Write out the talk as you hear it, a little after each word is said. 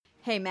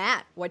Hey,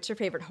 Matt, what's your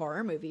favorite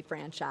horror movie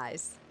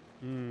franchise?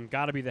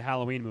 Gotta be the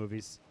Halloween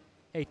movies.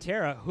 Hey,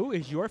 Tara, who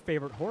is your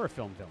favorite horror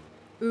film villain?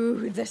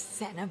 Ooh, the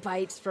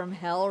Cenobites from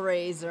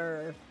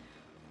Hellraiser.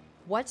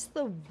 What's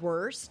the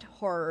worst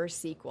horror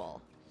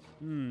sequel?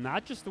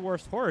 Not just the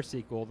worst horror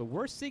sequel, the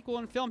worst sequel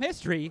in film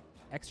history,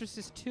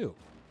 Exorcist 2.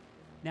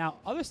 Now,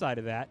 other side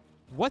of that,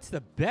 what's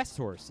the best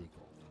horror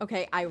sequel?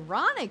 Okay,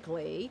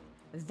 ironically,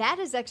 that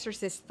is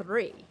Exorcist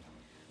 3.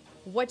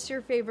 What's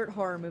your favorite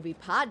horror movie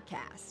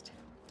podcast?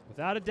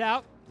 Without a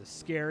doubt, the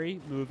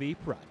Scary Movie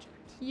Project.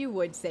 You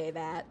would say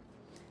that.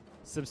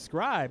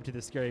 Subscribe to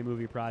the Scary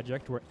Movie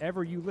Project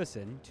wherever you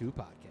listen to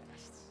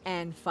podcasts.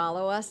 And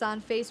follow us on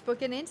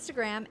Facebook and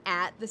Instagram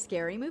at The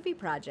Scary Movie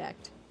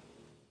Project.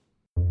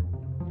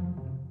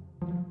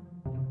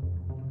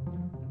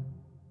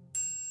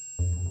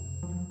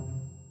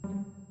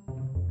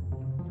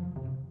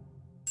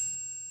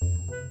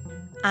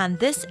 On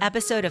this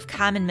episode of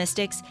Common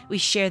Mystics, we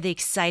share the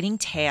exciting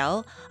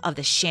tale of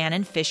the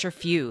Shannon Fisher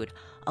feud,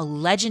 a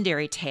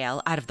legendary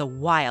tale out of the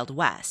Wild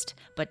West.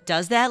 But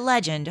does that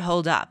legend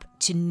hold up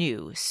to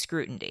new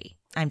scrutiny?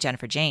 I'm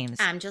Jennifer James.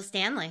 I'm Jill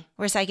Stanley.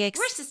 We're psychics.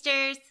 We're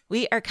sisters.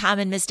 We are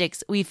Common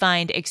Mystics. We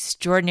find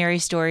extraordinary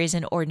stories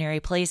in ordinary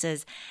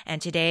places.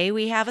 And today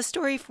we have a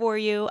story for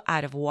you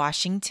out of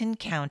Washington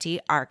County,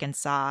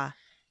 Arkansas.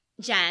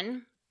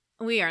 Jen,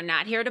 we are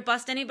not here to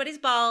bust anybody's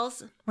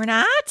balls. We're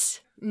not?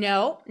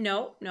 No.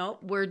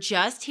 We're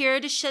just here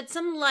to shed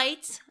some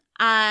light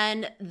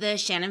on the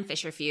Shannon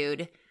Fisher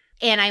feud.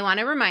 And I want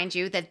to remind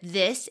you that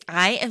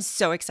I am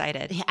so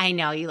excited. I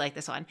know you like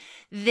this one.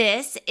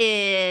 This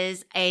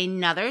is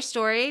another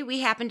story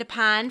we happened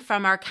upon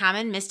from our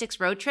Common Mystics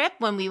road trip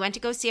when we went to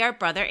go see our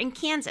brother in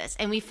Kansas.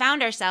 And we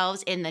found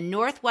ourselves in the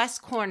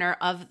northwest corner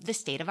of the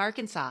state of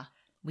Arkansas.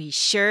 We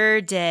sure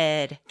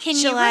did.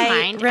 Shall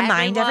I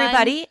remind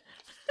everybody?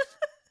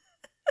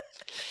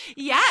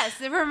 Yes,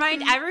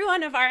 remind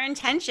everyone of our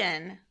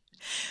intention.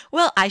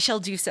 Well, I shall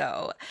do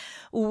so.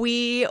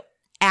 We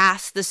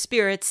ask the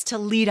spirits to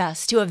lead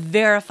us to a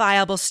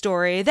verifiable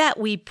story that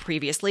we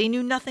previously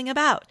knew nothing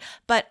about,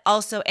 but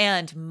also,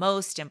 and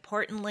most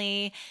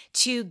importantly,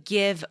 to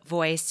give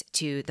voice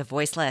to the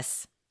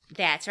voiceless.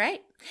 That's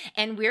right.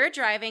 And we're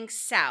driving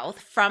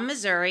south from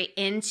Missouri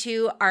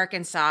into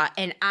Arkansas,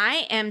 and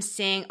I am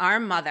seeing our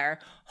mother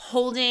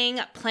holding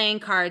playing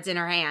cards in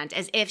her hand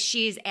as if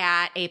she's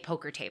at a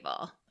poker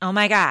table. Oh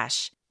my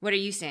gosh. What are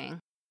you seeing?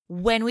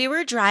 When we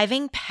were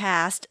driving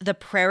past the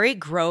Prairie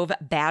Grove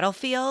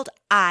battlefield,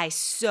 I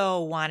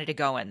so wanted to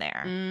go in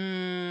there.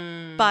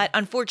 But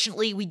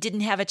unfortunately, we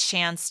didn't have a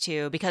chance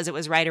to because it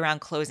was right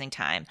around closing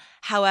time.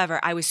 However,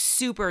 I was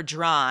super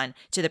drawn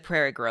to the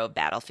Prairie Grove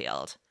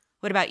battlefield.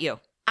 What about you?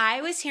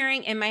 I was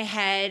hearing in my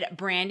head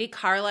Brandi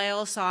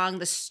Carlile's song,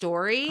 The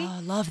Story. Oh,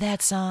 I love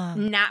that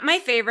song. Not my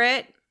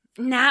favorite.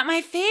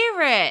 My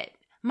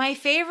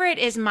favorite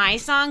is my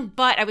song,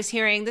 but I was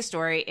hearing The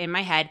Story in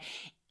my head.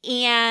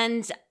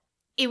 And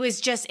it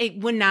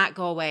would not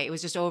go away. It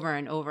was just over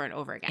and over and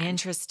over again.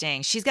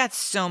 Interesting. She's got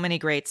so many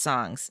great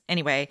songs.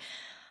 Anyway,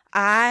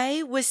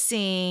 I was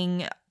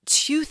seeing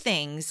two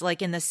things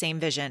like in the same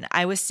vision.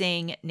 I was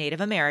seeing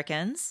Native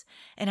Americans,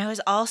 and I was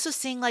also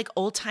seeing like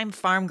old-time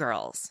farm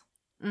girls.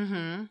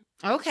 Mm-hmm.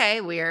 Okay,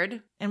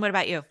 weird. And what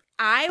about you?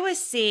 I was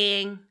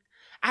seeing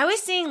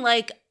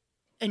like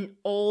an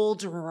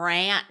old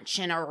ranch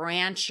and a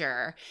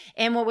rancher.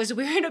 And what was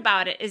weird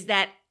about it is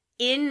that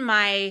in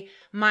my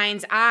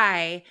mind's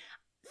eye,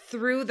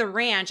 through the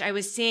ranch, I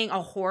was seeing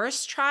a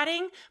horse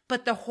trotting,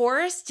 but the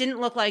horse didn't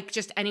look like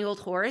just any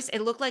old horse. It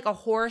looked like a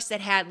horse that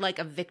had like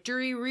a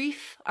victory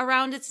wreath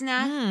around its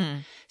neck,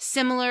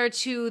 similar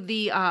to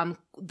the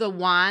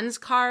Wands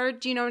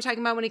card. Do you know what I'm talking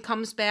about when he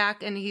comes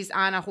back and he's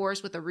on a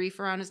horse with a wreath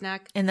around his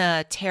neck? In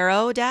the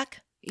tarot deck?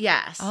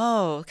 Yes.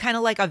 Oh, kind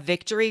of like a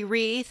victory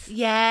wreath?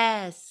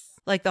 Yes.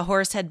 Like the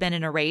horse had been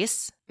in a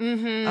race?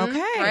 Mm-hmm.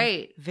 Okay.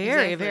 Right. Very,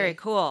 Exactly. very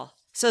cool.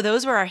 So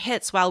those were our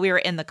hits while we were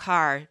in the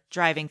car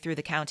driving through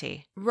the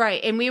county.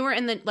 Right. And we were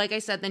in like I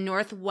said, the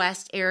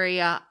northwest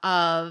area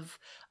of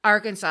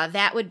Arkansas.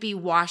 That would be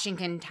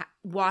Washington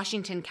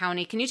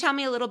County. Can you tell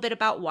me a little bit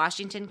about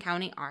Washington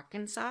County,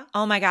 Arkansas?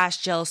 Oh my gosh,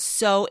 Jill,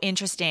 so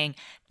interesting.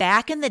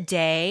 Back in the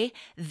day,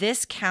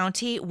 this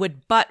county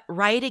would butt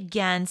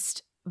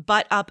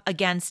up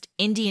against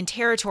Indian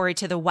Territory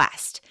to the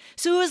west.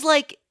 So it was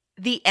like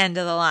the end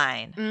of the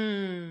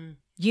line.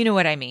 You know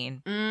what I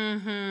mean.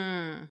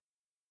 Mm-hmm.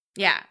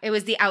 Yeah, it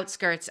was the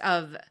outskirts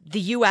of the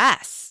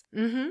U.S.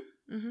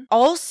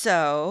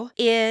 Also,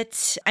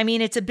 it's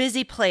a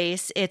busy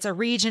place. It's a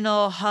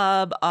regional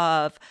hub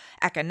of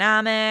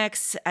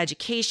economics,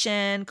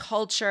 education,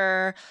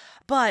 culture,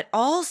 but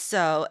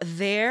also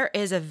there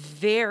is a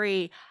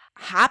very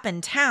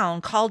hoppin'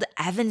 town called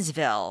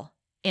Evansville.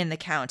 in the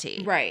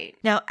county. Right.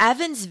 Now,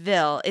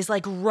 Evansville is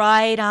like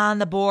right on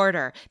the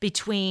border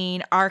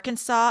between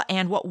Arkansas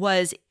and what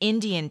was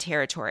Indian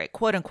Territory,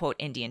 quote unquote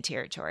Indian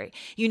Territory.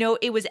 You know,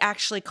 it was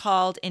actually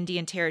called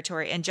Indian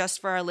Territory. And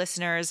just for our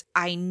listeners,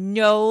 I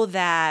know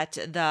that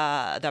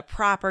the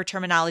proper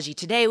terminology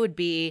today would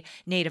be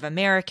Native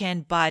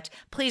American, but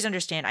please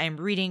understand, I am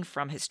reading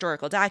from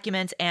historical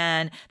documents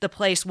and the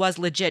place was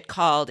legit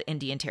called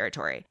Indian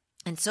Territory.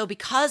 And so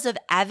because of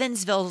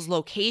Evansville's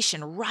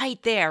location right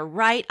there,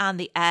 right on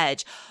the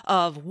edge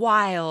of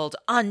wild,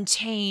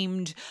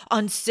 untamed,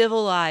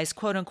 uncivilized,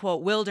 quote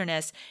unquote,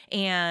 wilderness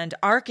and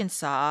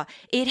Arkansas,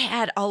 it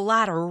had a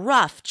lot of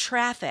rough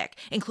traffic,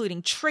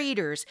 including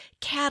traders,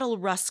 cattle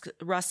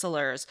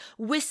rustlers,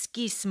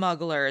 whiskey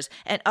smugglers,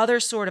 and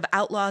other sort of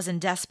outlaws and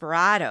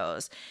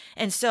desperados.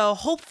 And so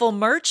hopeful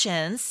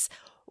merchants,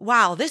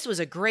 wow, this was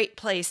a great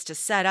place to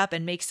set up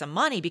and make some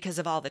money because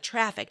of all the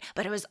traffic,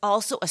 but it was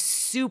also a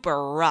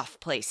super rough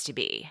place to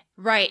be.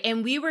 Right.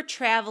 And we were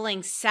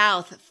traveling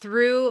south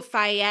through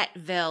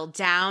Fayetteville,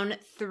 down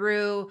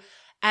through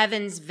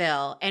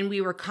Evansville, and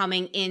we were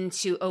coming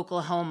into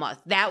Oklahoma.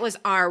 That was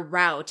our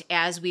route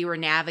as we were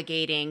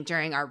navigating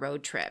during our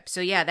road trip. So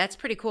yeah, that's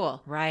pretty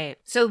cool. Right.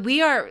 So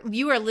you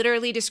are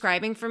literally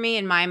describing for me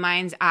in my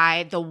mind's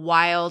eye the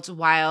wild,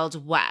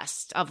 wild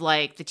west of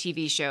like the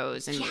TV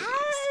shows and movies.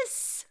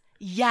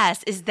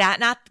 Yes. Is that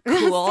not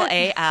cool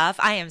AF?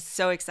 I am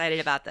so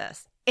excited about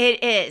this.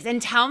 It is.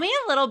 And tell me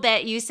a little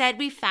bit. You said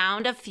we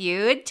found a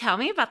feud. Tell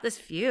me about this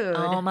feud.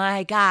 Oh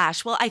my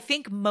gosh. Well, I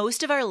think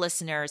most of our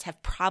listeners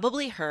have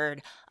probably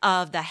heard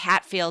of the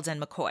Hatfields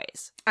and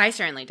McCoys. I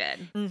certainly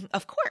did.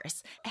 Of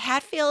course.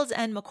 Hatfields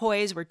and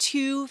McCoys were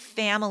two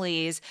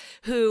families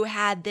who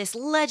had this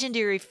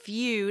legendary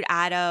feud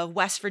out of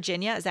West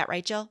Virginia. Is that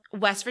right, Jill?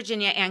 West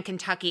Virginia and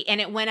Kentucky.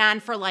 And it went on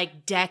for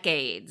like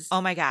decades.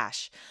 Oh my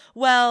gosh.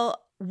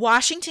 Well,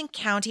 Washington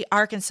County,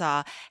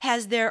 Arkansas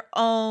has their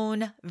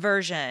own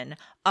version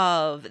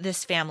of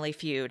this family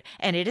feud,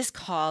 and it is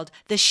called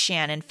the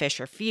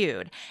Shannon-Fisher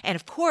feud. And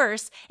of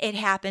course, it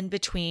happened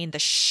between the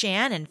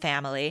Shannon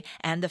family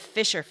and the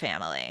Fisher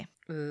family.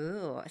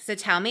 Ooh. So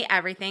tell me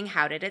everything.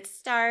 How did it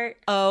start?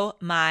 Oh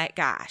my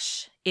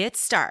gosh. It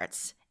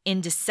starts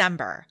in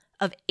December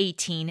of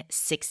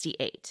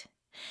 1868.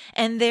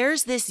 And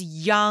there's this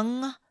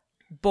young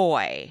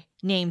boy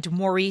named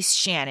Maurice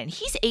Shannon.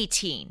 He's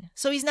 18,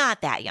 so he's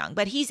not that young,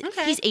 but he's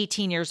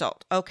 18 years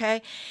old,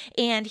 okay?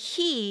 And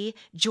he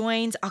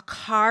joins a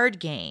card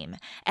game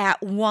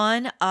at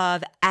one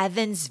of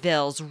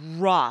Evansville's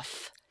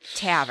rough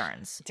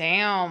taverns.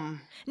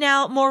 Damn.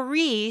 Now,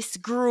 Maurice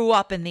grew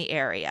up in the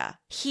area.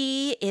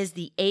 He is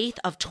the 8th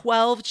of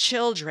 12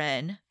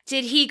 children.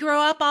 Did he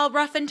grow up all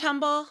rough and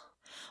tumble?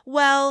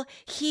 Well,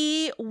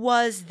 he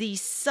was the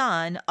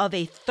son of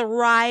a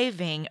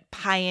thriving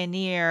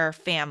pioneer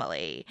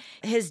family.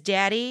 His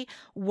daddy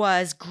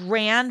was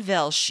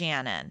Granville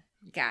Shannon.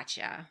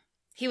 Gotcha.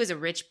 He was a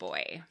rich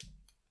boy.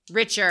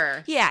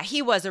 Richer. Yeah,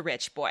 he was a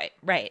rich boy.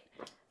 Right.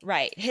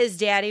 Right. His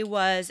daddy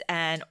was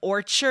an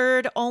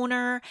orchard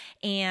owner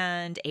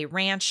and a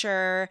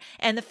rancher,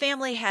 and the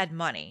family had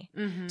money.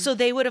 Mm-hmm. So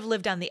they would have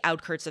lived on the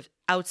outskirts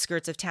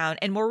of town,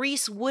 and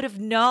Maurice would have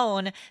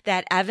known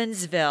that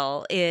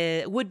Evansville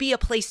would be a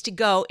place to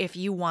go if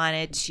you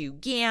wanted to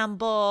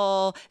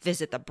gamble,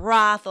 visit the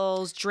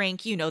brothels,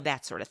 drink,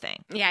 that sort of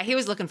thing. Yeah, he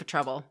was looking for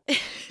trouble.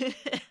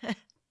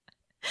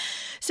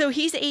 So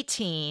he's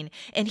 18,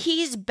 and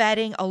he's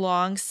betting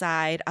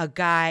alongside a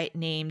guy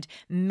named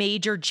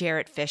Major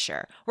Jarrett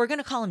Fisher. We're going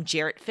to call him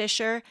Jarrett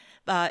Fisher.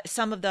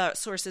 Some of the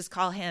sources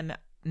call him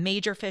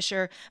Major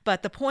Fisher,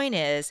 but the point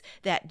is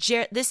that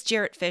this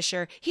Jarrett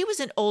Fisher, he was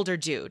an older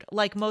dude,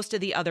 like most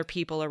of the other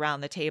people around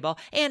the table,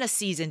 and a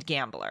seasoned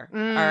gambler, all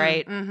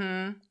right?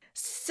 Mm-hmm.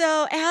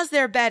 So as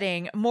they're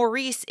betting,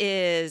 Maurice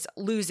is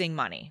losing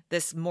money.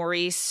 This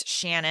Maurice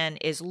Shannon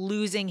is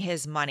losing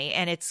his money,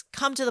 and it's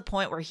come to the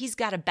point where he's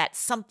got to bet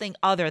something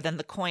other than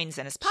the coins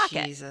in his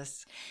pocket.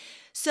 Jesus.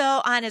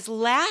 So on his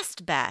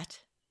last bet,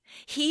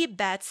 he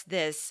bets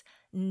this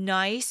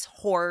nice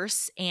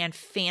horse and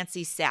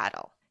fancy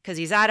saddle because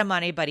he's out of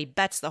money, but he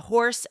bets the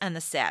horse and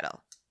the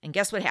saddle. And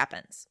guess what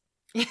happens?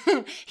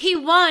 He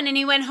won, and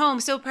he went home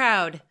so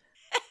proud.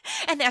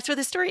 And that's where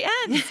the story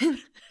ends.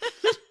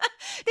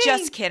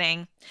 Just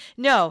kidding.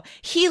 No,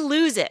 he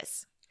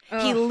loses.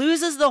 Ugh. He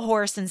loses the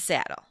horse and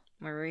saddle.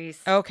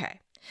 Maurice. Okay.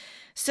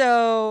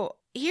 So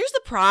here's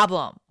the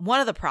problem. One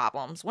of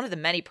the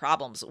many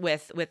problems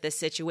with this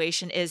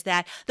situation is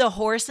that the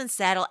horse and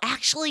saddle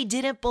actually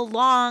didn't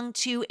belong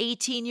to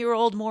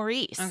 18-year-old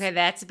Maurice. Okay,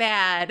 that's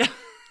bad.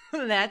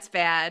 That's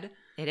bad.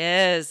 It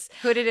is.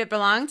 Who did it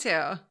belong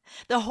to?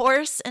 The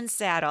horse and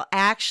saddle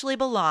actually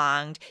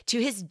belonged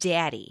to his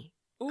daddy,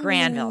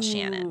 Granville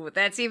Shannon.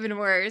 That's even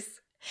worse.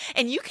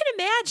 And you can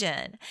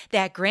imagine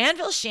that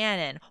Granville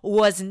Shannon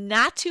was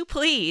not too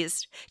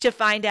pleased to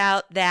find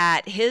out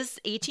that his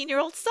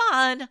 18-year-old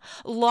son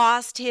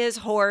lost his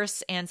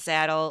horse and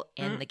saddle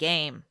in the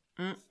game.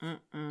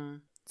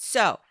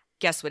 So,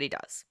 guess what he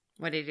does?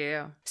 What did he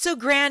do? So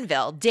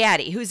Granville,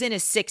 Daddy, who's in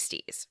his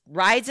 60s,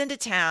 rides into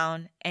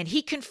town and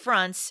he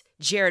confronts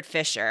Jared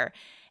Fisher.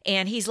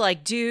 And he's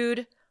like,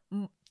 dude,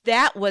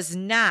 that was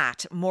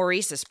not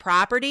Maurice's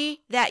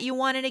property that you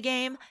won in a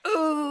game.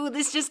 Ooh,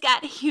 this just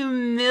got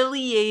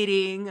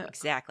humiliating.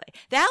 Exactly.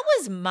 That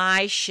was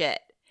my shit.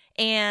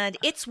 And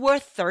it's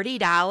worth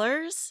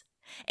 $30.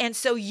 And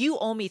so you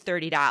owe me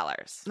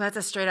 $30. That's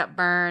a straight up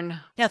burn.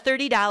 Now,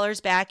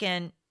 $30 back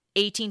in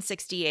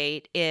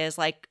 1868 is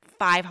like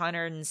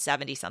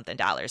 $570 something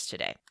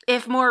today.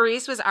 If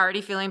Maurice was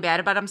already feeling bad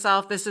about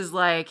himself, this is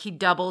like he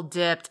double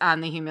dipped on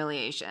the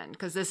humiliation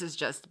because this is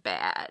just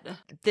bad.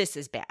 This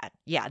is bad.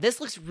 Yeah, this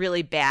looks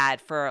really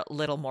bad for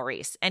little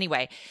Maurice.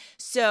 Anyway,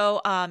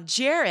 so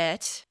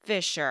Jarrett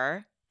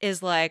Fisher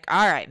is like,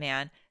 all right,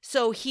 man.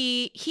 So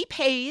he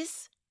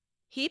pays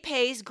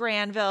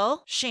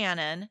Granville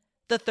Shannon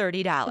the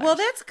 $30. Well,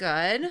 that's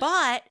good.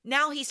 But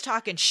now he's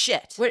talking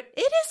shit. What?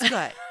 It is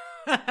good.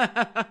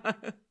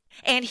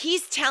 And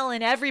he's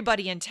telling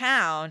everybody in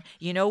town,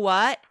 you know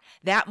what?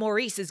 That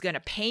Maurice is going to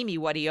pay me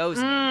what he owes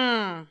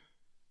me.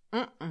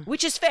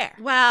 Which is fair.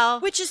 Well,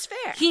 Which is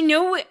fair. he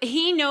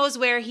knows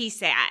where he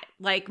sat.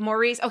 Like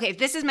Maurice. Okay,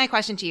 this is my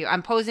question to you.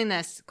 I'm posing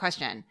this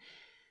question.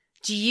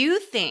 Do you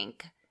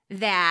think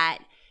that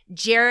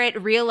Jarrett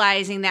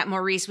realizing that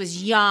Maurice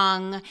was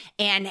young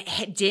and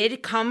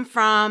did come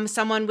from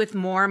someone with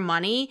more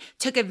money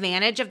took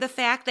advantage of the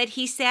fact that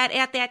he sat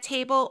at that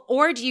table?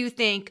 Or do you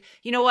think,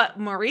 you know what,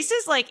 Maurice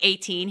is like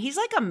 18. He's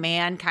like a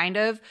man, kind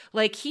of.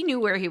 Like he knew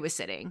where he was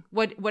sitting.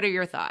 What are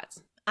your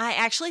thoughts? I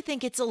actually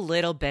think it's a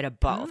little bit of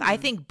both. I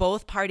think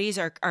both parties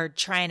are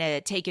trying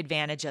to take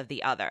advantage of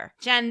the other.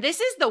 Jen,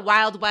 this is the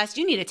Wild West.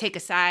 You need to take a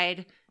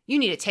side.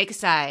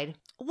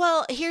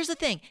 Well, here's the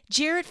thing.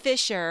 Jared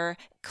Fisher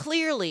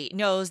clearly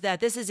knows that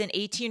this is an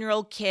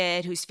 18-year-old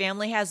kid whose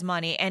family has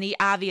money, and he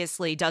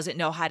obviously doesn't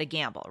know how to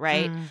gamble,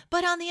 right?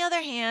 But on the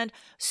other hand,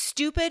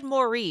 stupid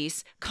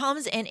Maurice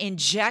comes and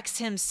injects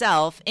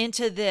himself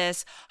into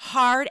this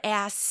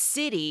hard-ass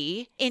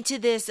city, into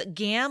this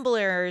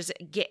gambler's...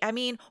 I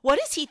mean, what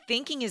is he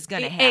thinking is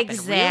going to happen?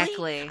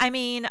 Exactly. Really? I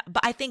mean,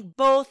 but I think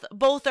both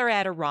are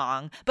at a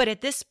wrong. But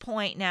at this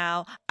point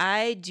now,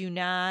 I do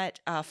not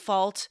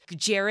fault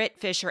Jared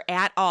Fisher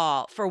at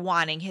all for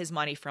wanting his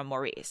money from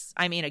Maurice.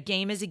 I mean, a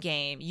game is a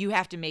game. You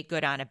have to make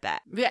good on a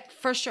bet. Yeah,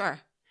 for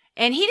sure.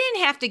 And he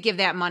didn't have to give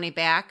that money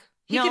back.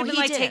 He could have been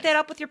like, didn't. Take that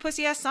up with your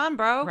pussy ass son,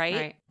 bro.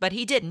 Right? But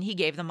he didn't. He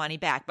gave the money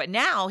back. But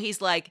now he's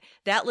like,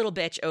 that little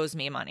bitch owes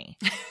me money.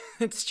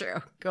 It's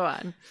true. Go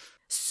on.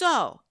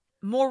 So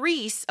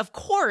Maurice, of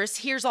course,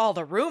 hears all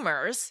the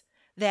rumors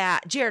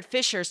that Jared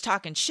Fisher's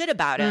talking shit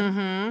about him.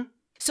 Mm-hmm.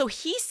 So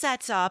he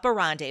sets up a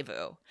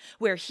rendezvous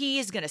where he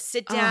is going to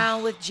sit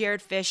down with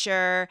Jared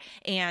Fisher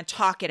and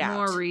talk it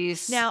out.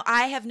 Maurice. Now,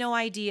 I have no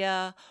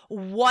idea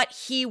what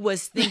he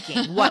was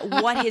thinking,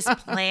 what his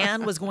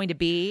plan was going to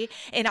be.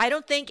 And I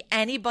don't think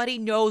anybody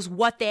knows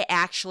what they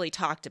actually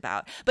talked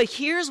about. But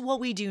here's what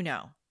we do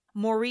know.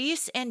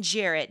 Maurice and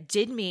Jarrett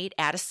did meet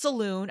at a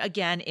saloon,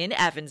 again, in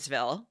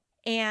Evansville.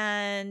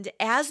 And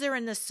as they're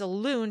in the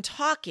saloon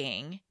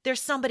talking,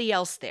 there's somebody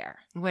else there.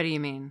 What do you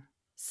mean?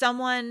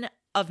 Someone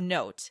of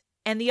note.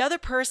 And the other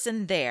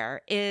person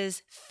there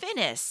is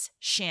Finis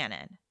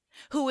Shannon,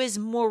 who is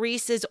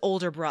Maurice's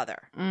older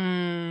brother.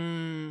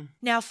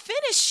 Now,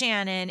 Finis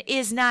Shannon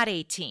is not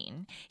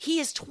 18. He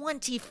is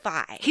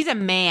 25. He's a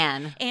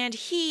man. And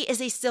he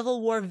is a Civil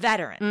War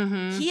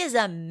veteran. He is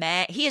a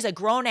man. He is a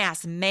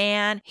grown-ass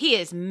man. He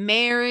is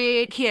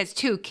married. He has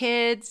 2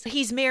 kids.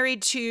 He's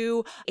married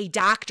to a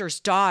doctor's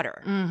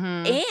daughter.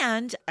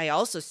 And I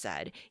also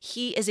said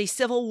he is a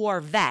Civil War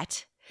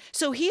vet.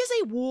 So he is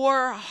a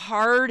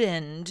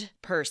war-hardened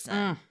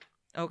person,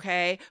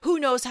 okay, who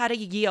knows how to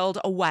yield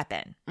a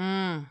weapon.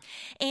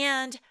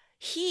 And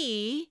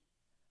he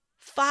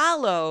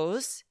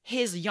follows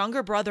his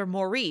younger brother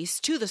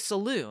Maurice to the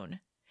saloon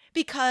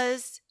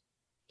because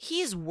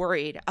he's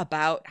worried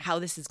about how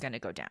this is going to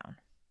go down.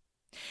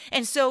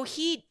 And so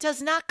he does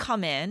not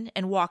come in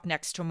and walk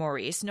next to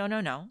Maurice.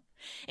 No.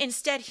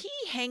 Instead, he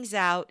hangs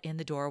out in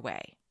the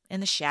doorway,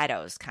 in the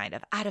shadows, kind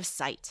of, out of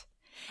sight,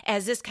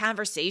 as this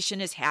conversation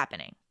is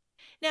happening.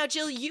 Now,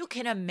 Jill, you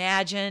can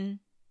imagine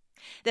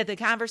that the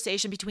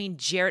conversation between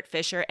Jared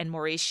Fisher and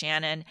Maurice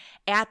Shannon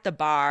at the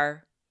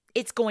bar,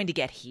 it's going to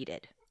get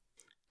heated.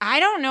 I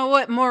don't know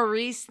what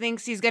Maurice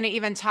thinks he's going to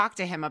even talk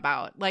to him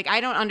about. Like, I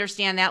don't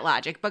understand that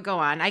logic, but go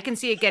on. I can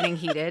see it getting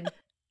heated.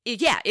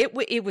 Yeah,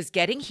 it was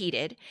getting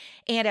heated.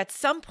 And at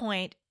some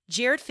point,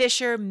 Jared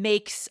Fisher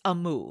makes a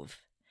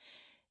move.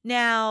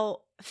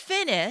 Now,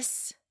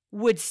 Finis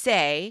would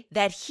say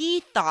that he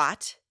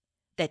thought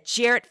that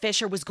Jared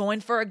Fisher was going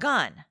for a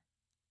gun.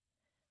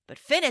 But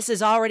Finis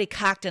is already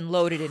cocked and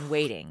loaded and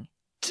waiting.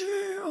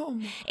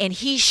 Damn. And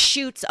he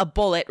shoots a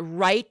bullet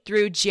right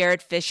through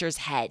Jared Fisher's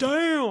head.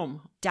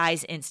 Damn.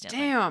 Dies instantly.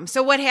 Damn.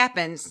 So what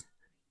happens?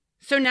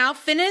 So now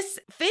Finis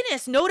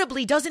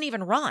notably doesn't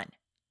even run.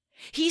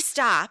 He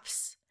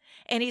stops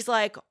and he's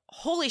like,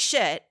 holy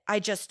shit, I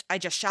just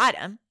shot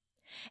him.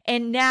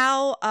 And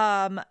now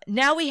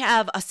we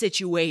have a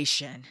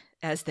situation.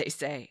 as they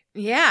say.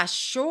 Yeah,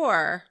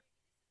 sure.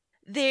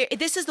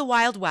 This is the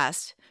Wild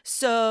West.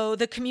 So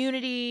the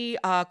community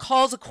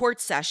calls a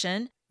court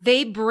session.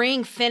 They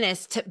bring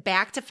Finnis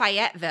back to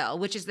Fayetteville,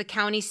 which is the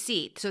county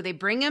seat. So they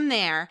bring him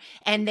there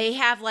and they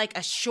have like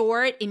a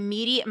short,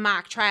 immediate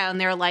mock trial. And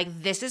they're like,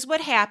 this is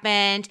what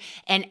happened.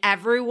 And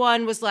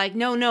everyone was like,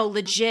 no,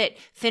 legit.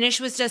 Finnis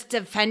was just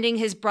defending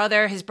his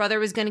brother. His brother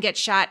was going to get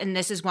shot. And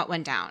this is what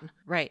went down.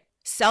 Right.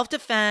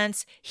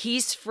 Self-defense.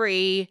 He's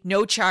free.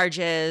 No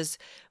charges.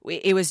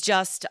 It was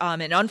just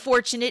an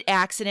unfortunate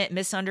accident,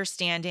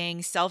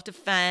 misunderstanding,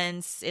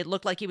 self-defense. It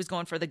looked like he was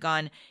going for the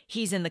gun.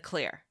 He's in the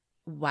clear.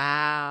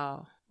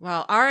 Wow.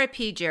 Well,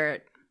 R.I.P.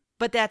 Jarrett.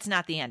 But that's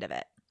not the end of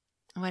it.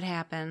 What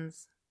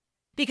happens?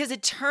 Because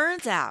it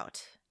turns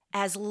out,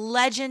 as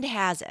legend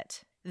has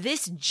it,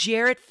 this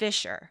Jarrett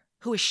Fisher,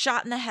 who was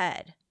shot in the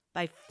head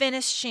by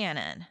Finnis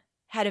Shannon,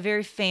 had a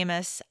very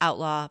famous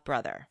outlaw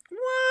brother.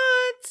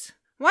 What?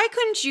 Why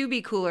couldn't you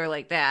be cooler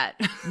like that?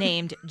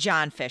 Named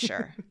John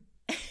Fisher.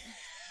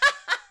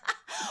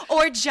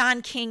 Or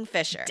John King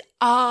Fisher.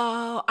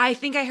 Oh, I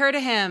think I heard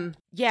of him.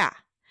 Yeah.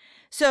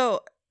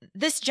 So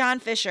this John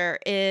Fisher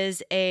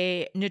is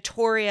a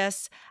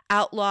notorious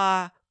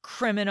outlaw,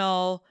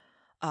 criminal,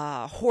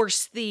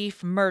 horse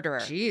thief,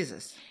 murderer.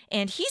 Jesus.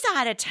 And he's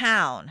out of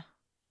town.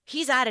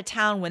 He's out of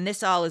town when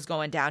this all is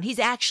going down. He's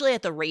actually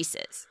at the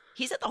races.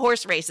 He's at the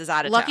horse races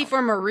out of Lucky town.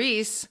 for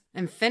Maurice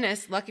and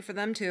Finnis. Lucky for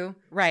them too.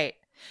 Right.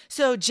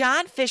 So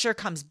John Fisher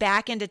comes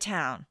back into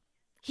town.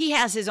 He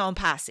has his own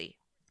posse.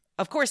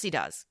 Of course he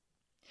does.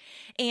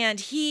 And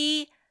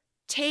he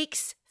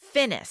takes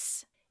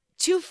Finnis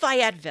to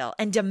Fayetteville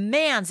and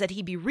demands that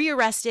he be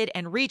rearrested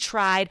and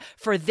retried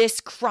for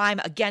this crime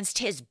against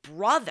his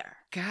brother.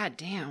 God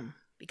damn.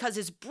 Because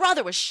his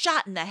brother was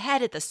shot in the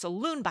head at the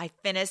saloon by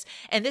Finnis,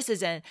 and this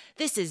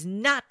is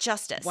not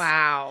justice.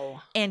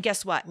 Wow. And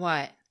guess what?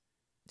 What?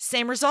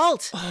 Same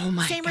result. Oh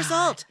my Same God.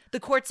 result. The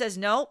court says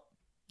nope,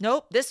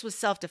 this was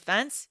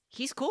self-defense.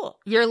 He's cool.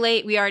 You're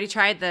late. We already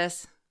tried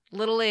this.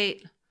 Little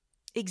late.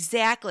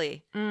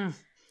 Exactly.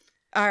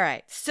 All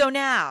right. So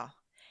now,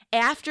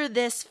 after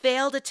this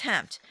failed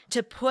attempt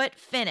to put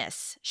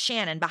Finnis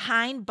Shannon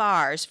behind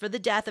bars for the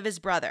death of his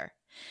brother,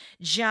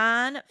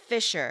 John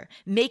Fisher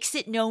makes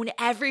it known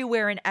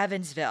everywhere in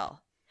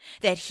Evansville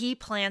that he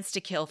plans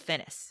to kill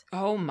Finnis.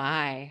 Oh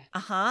my.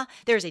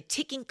 There's a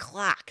ticking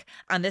clock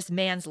on this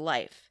man's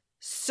life.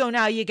 So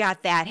now you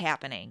got that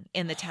happening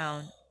in the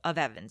town of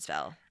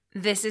Evansville.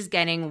 This is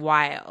getting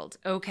wild.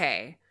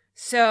 Okay.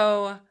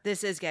 So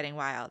This is getting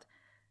wild.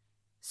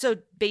 So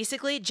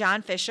basically,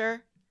 John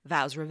Fisher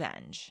vows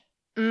revenge.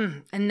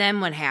 and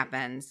then what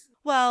happens?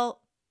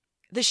 Well,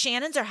 the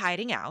Shannons are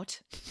hiding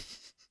out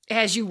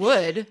As you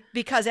would.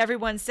 because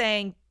everyone's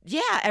saying,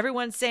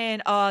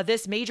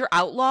 this major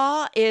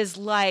outlaw is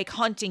like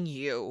hunting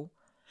you.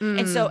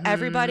 And so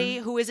everybody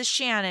who is a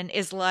Shannon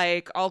is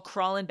like all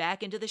crawling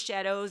back into the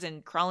shadows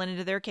and crawling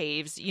into their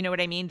caves. You know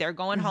what I mean? They're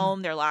going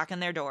home. They're locking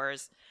their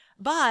doors.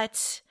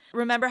 But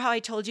remember how I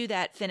told you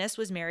that Finnis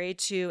was married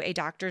to a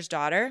doctor's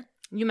daughter?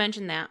 You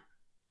mentioned that.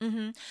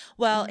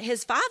 Well,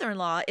 his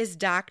father-in-law is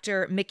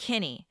Dr.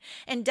 McKinney.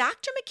 And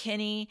Dr.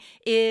 McKinney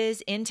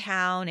is in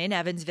town in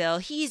Evansville.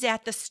 He's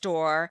at the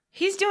store.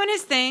 He's doing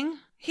his thing.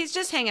 He's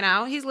just hanging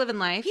out. He's living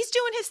life. He's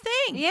doing his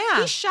thing.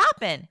 Yeah. He's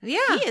shopping.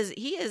 Yeah.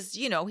 He is,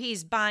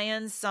 he's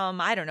buying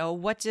some, I don't know,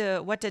 what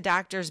do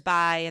doctors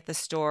buy at the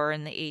store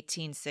in the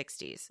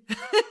 1860s?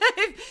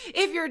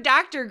 if you're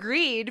Dr.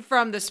 Greed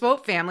from the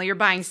Swope family, you're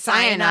buying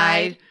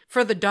cyanide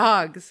for the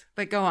dogs.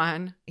 But go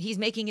on. He's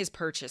making his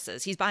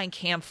purchases. He's buying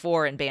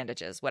camphor and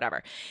bandages,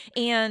 whatever.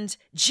 And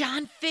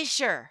John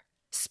Fisher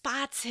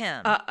spots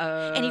him.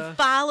 Uh-oh. And he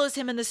follows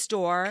him in the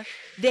store.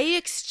 They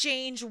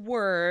exchange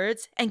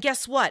words. And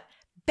guess what?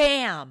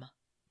 Bam!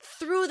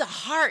 Through the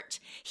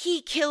heart.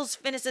 He kills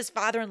Finnis's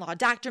father-in-law,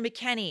 Dr.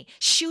 McKinney,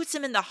 shoots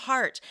him in the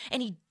heart,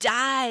 and he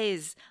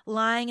dies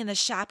lying in the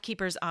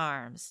shopkeeper's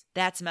arms.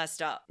 That's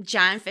messed up.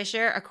 John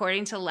Fisher,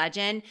 according to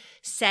legend,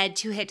 said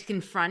to had to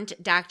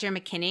confront Dr.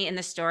 McKinney in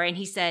the story, and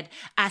he said,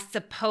 I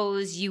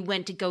suppose you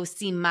went to go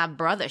see my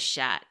brother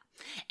shot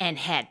and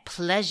had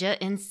pleasure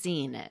in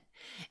seeing it.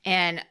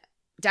 And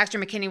Dr.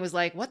 McKinney was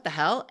like, what the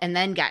hell? And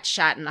then got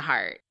shot in the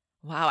heart.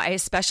 Wow, I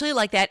especially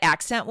like that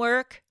accent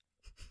work.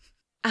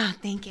 Oh,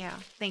 thank you.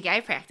 Thank you. I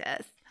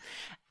practice.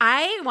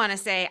 I want to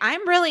say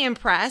I'm really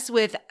impressed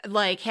with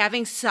like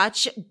having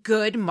such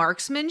good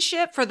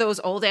marksmanship for those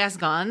old ass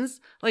guns.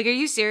 Like, are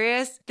you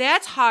serious?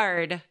 That's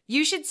hard.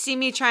 You should see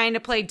me trying to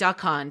play duck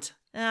hunt.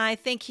 I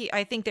think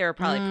they were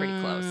probably pretty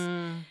close.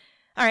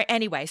 All right,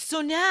 anyway,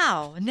 so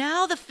now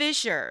the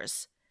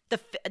Fishers,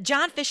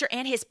 John Fisher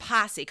and his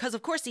posse, because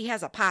of course he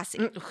has a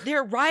posse,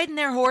 they're riding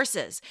their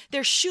horses,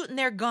 they're shooting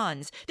their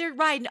guns, they're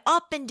riding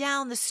up and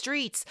down the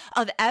streets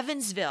of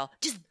Evansville,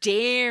 just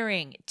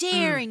daring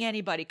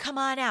anybody, come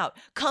on out,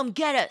 come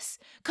get us,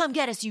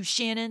 you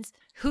Shannons.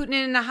 Hooting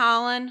and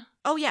hollering.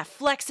 Oh yeah,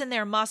 flexing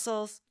their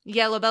muscles.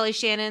 Yellow belly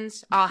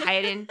Shannons all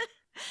hiding.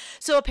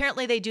 So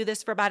apparently they do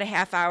this for about a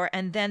half hour,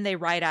 and then they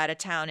ride out of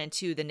town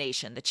into the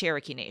nation, the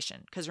Cherokee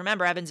Nation. Because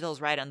remember,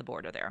 Evansville's right on the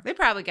border there. They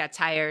probably got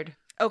tired.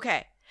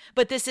 Okay,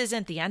 but this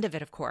isn't the end of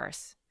it, of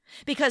course.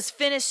 Because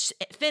Finis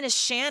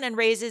Shannon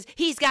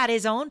he's got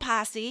his own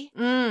posse.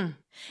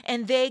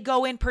 And they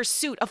go in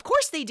pursuit. Of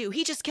course they do.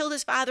 He just killed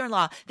his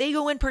father-in-law. They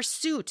go in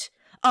pursuit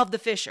of the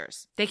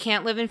Fishers. They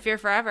can't live in fear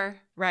forever.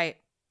 Right.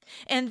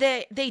 And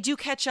they do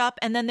catch up,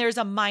 and then there's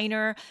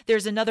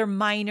another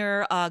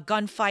minor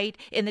gunfight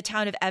in the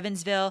town of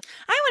Evansville.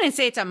 I wouldn't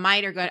say it's a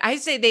minor gun. I'd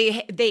say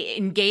they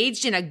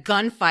engaged in a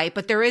gunfight,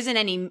 but there isn't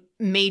any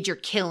major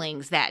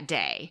killings that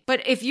day.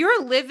 But if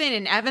you're living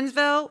in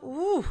Evansville,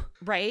 ooh.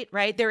 Right.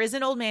 There is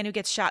an old man who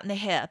gets shot in the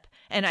hip,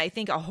 and I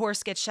think a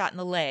horse gets shot in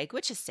the leg,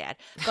 which is sad.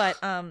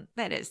 But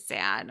that is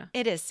sad.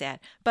 It is sad.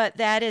 But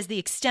that is the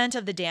extent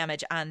of the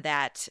damage on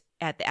that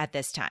at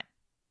this time.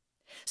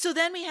 So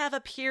then we have a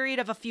period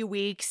of a few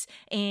weeks,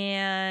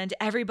 and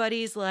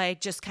everybody's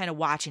like just kind of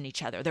watching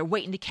each other. They're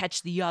waiting to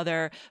catch the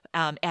other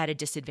at a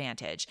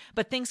disadvantage.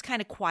 But things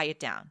kind of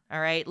quiet down,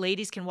 all right?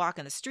 Ladies can walk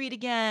on the street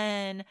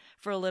again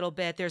for a little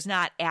bit. There's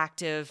not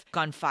active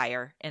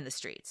gunfire in the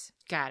streets.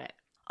 Got it.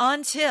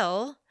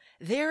 Until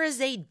there is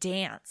a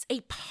dance,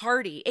 a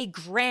party, a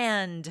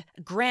grand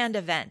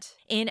event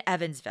in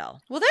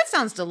Evansville. Well, that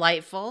sounds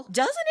delightful.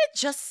 Doesn't it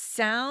just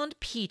sound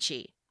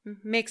peachy?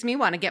 Makes me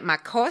want to get my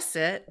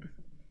corset.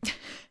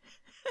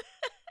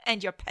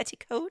 And your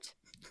petticoat?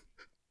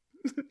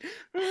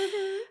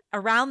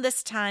 Around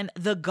this time,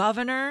 the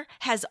governor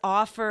has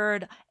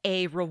offered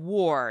a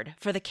reward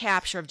for the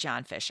capture of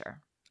John Fisher.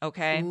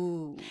 Okay?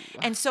 Ooh.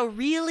 And so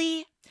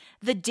really,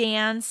 the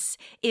dance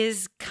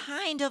is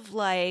kind of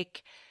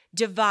like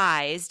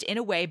devised in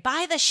a way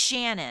by the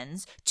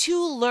Shannons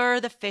to lure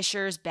the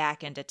Fishers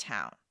back into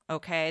town.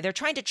 Okay? They're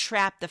trying to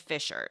trap the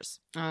Fishers.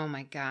 Oh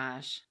my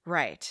gosh.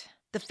 Right.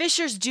 The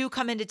Fishers do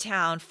come into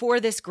town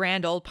for this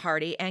grand old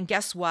party, and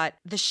guess what?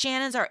 The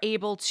Shannons are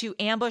able to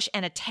ambush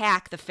and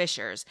attack the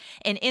Fishers.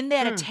 And in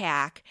that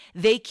attack,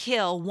 they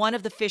kill one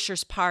of the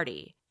Fishers'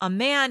 party, a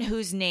man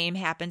whose name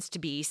happens to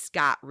be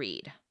Scott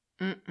Reed.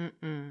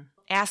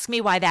 Ask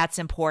me why that's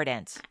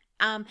important.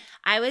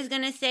 I was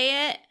going to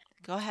say it.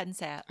 Go ahead and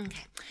say it.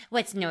 Okay.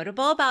 What's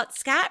notable about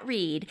Scott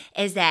Reed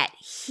is that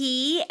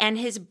he and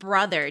his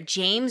brother,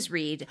 James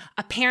Reed,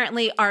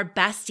 apparently are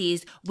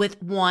besties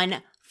with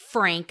one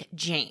Frank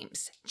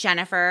James.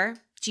 Jennifer,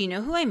 do you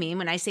know who I mean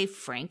when I say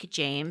Frank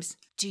James?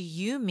 Do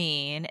you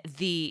mean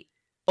the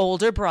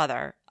older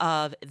brother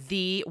of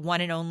the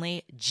one and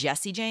only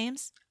Jesse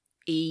James?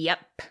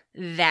 Yep,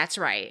 that's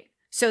right.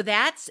 So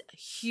that's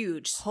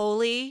huge.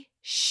 Holy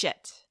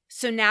shit.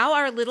 So now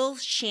our little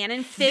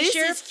Shannon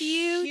Fisher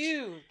feud.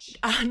 Huge.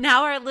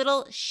 Now our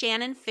little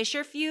Shannon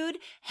Fisher feud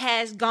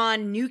has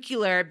gone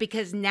nuclear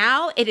because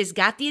now it has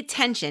got the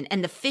attention,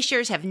 and the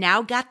Fishers have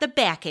now got the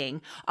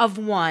backing of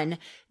one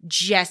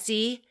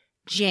Jesse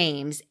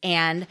James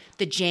and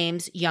the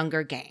James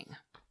Younger gang.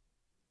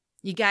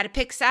 You got to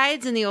pick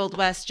sides in the Old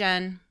West,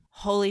 Jen.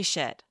 Holy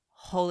shit.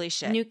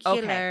 Nuclear.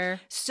 Okay.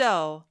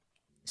 So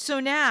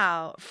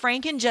now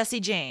Frank and Jesse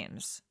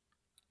James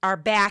are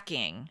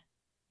backing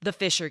the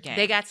Fisher gang.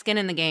 They got skin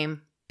in the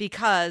game.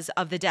 Because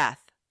of the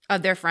death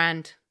Of their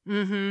friend.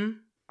 Mm-hmm.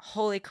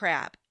 Holy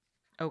crap.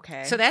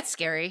 Okay. So that's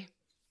scary.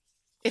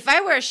 If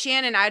I were a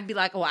Shannon, I'd be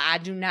like, well, I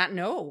do not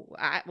know.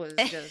 I was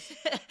just...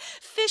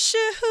 Fisher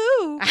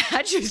who?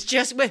 I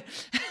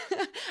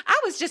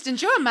was just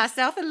enjoying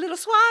myself a little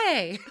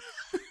soiree.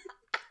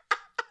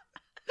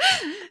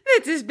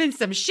 There's been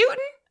some shooting.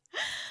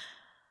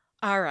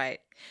 All right.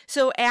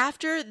 So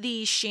after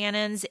the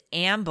Shannons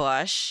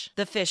ambush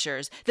the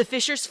Fishers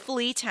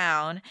flee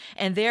town,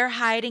 and they're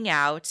hiding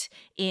out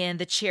in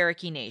the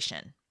Cherokee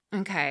Nation.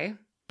 Okay.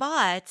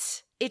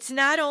 But it's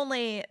not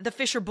only the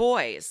Fisher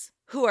boys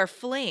who are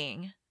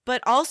fleeing,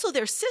 but also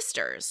their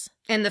sisters.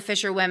 And the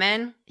Fisher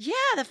women? Yeah,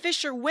 the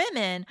Fisher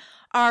women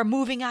are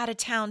moving out of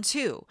town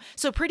too.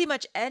 So pretty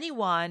much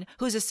anyone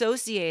who's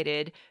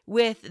associated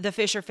with the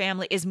Fisher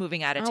family is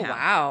moving out of town. Oh,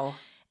 wow.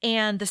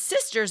 And the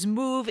sisters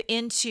move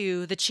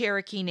into the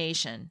Cherokee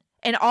Nation.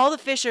 And all the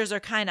Fishers are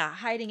kind of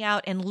hiding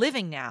out and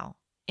living now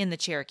in the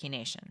Cherokee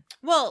Nation.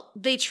 Well,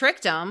 they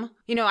tricked them.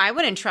 You know, I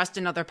wouldn't trust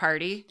another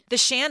party. The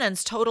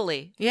Shannons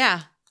totally.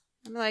 Yeah.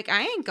 I'm like,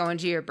 I ain't going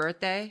to your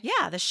birthday.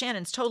 Yeah, the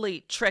Shannons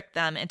totally tricked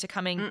them into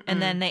coming,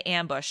 and then they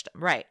ambushed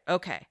them. Right,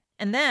 okay.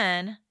 And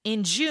then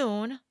in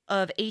June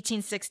of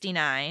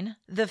 1869,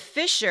 the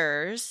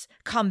Fishers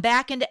come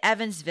back into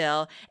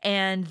Evansville,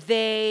 and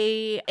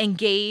they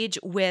engage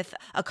with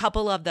a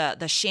couple of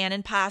the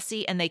Shannon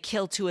posse, and they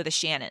kill two of the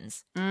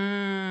Shannons.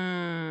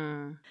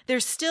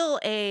 There's still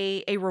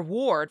a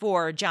reward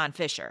for John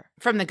Fisher.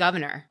 From the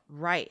governor.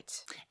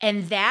 Right.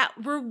 And that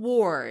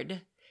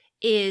reward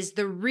is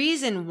the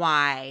reason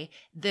why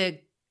the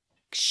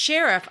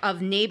sheriff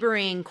of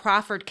neighboring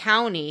Crawford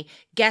County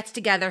gets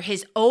together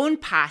his own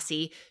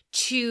posse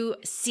to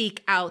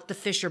seek out the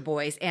Fisher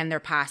boys and their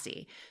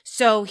posse.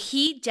 So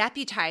he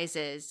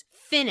deputizes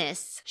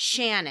Finis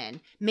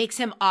Shannon, makes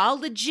him all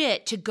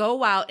legit to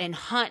go out and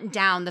hunt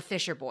down the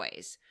Fisher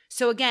boys.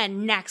 So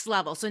again, next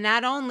level. So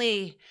not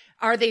only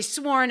are they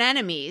sworn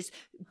enemies,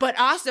 but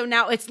also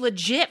now it's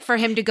legit for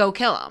him to go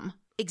kill him.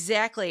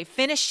 Exactly.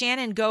 Finn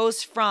Shannon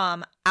goes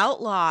from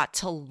outlaw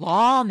to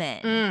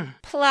lawman.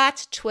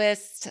 Plot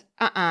twist.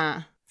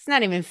 It's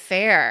not even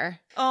fair.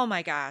 Oh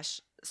my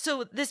gosh.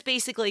 So this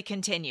basically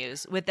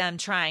continues with them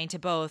trying to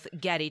both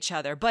get each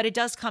other, but it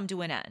does come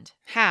to an end.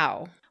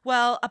 How?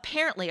 Well,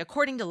 apparently,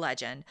 according to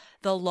legend,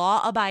 the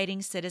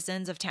law-abiding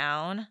citizens of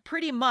town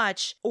pretty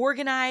much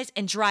organize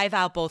and drive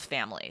out both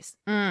families.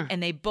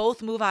 And they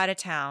both move out of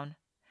town.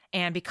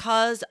 And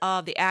because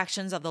of the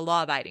actions of the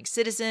law-abiding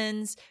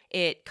citizens,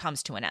 it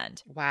comes to an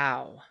end.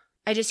 Wow.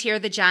 I just hear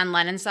the John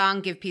Lennon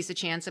song, Give Peace a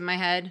Chance, in my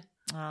head.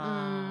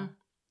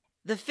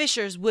 The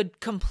Fishers would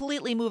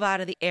completely move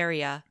out of the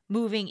area,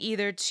 moving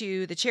either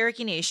to the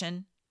Cherokee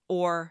Nation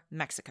or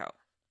Mexico.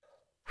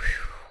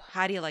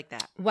 How do you like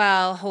that?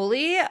 Well,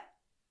 holy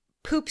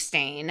poop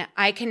stain.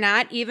 I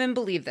cannot even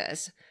believe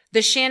this.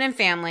 The Shannon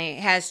family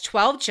has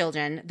 12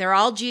 children. They're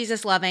all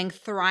Jesus-loving,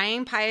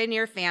 thriving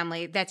pioneer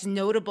family that's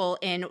notable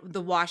in the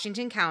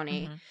Washington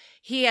County.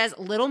 He has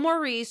little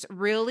Maurice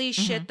really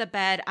shit the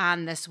bed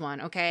on this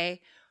one,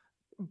 okay?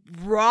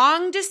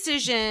 Wrong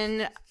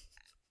decision,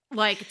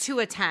 like to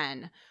a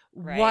 10.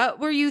 Right. What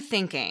were you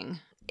thinking?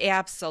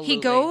 Absolutely.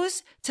 He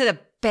goes to the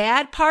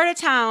bad part of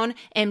town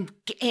and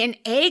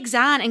eggs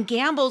on and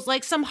gambles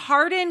like some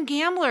hardened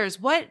gamblers.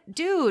 What?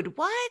 Dude,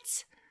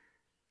 what?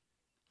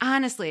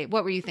 Honestly,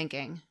 what were you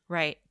thinking?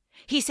 Right.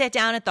 He sat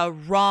down at the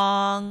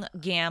wrong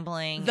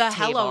gambling The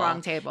table hello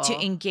wrong table. to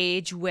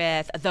engage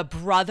with the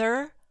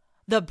brother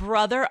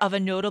of a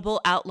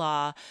notable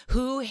outlaw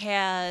who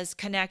has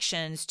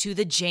connections to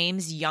the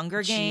James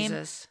Younger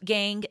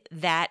gang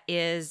that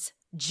is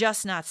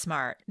just not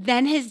smart.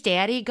 Then his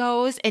daddy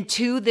goes and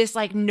to this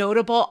like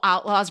notable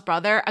outlaw's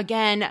brother,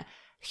 again,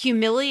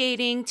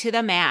 humiliating to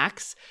the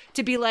max,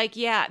 to be like,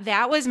 yeah,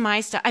 that was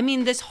my stuff. I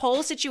mean, this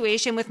whole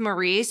situation with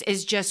Maurice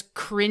is just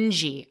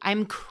cringy.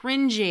 I'm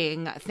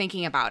cringing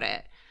thinking about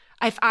it.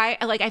 I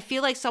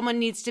feel like someone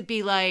needs to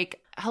be like,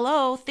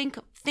 hello, think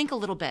a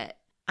little bit.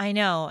 I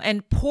know.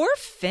 And poor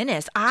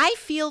Finnis. I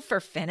feel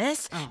for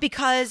Finnis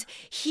because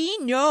he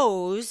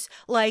knows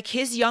like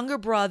his younger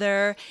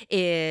brother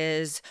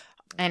is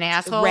an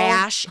asshole,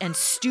 rash and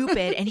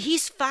stupid, and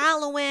he's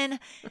following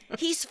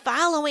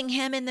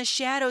him in the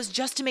shadows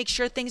just to make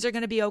sure things are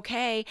going to be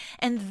okay.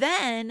 And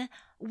then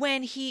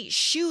when he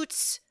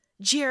shoots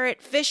Jarrett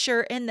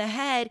Fisher in the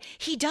head,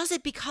 he does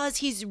it because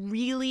he's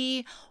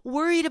really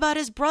worried about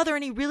his brother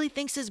and he really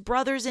thinks his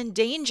brother's in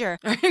danger.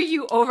 Are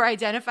you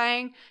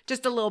over-identifying?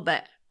 Just a little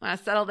bit. I want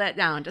to settle that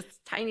down just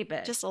a tiny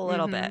bit. Just a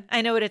little bit.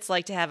 I know what it's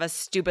like to have a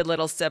stupid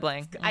little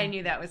sibling. I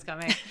knew that was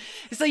coming.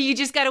 So you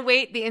just got to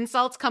wait. The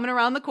insult's coming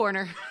around the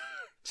corner.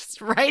 Just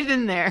right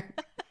in there.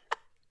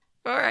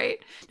 All right.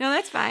 No,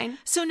 that's fine.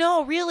 So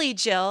no, really,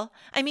 Jill.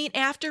 I mean,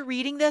 after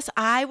reading this,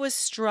 I was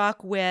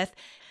struck with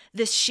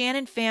this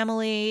Shannon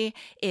family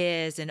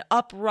is an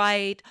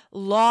upright,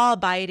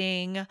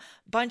 law-abiding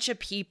bunch of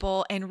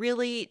people, and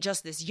really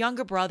just this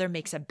younger brother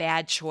makes a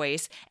bad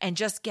choice and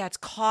just gets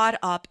caught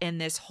up in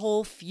this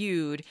whole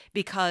feud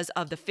because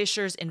of the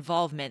Fishers'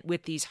 involvement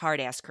with these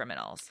hard-ass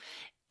criminals.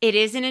 It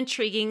is an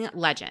intriguing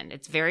legend.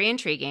 It's very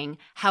intriguing.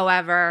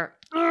 However,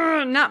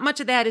 not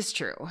much of that is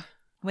true.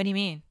 What do you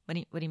mean? What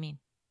do you mean?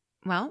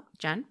 Well,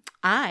 Jen,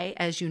 I,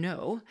 as you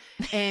know,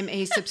 am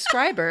a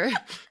subscriber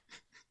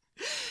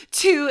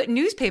to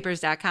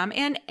newspapers.com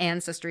and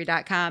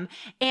ancestry.com,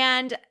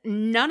 and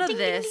none of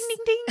this ding,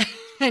 ding, ding.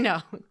 I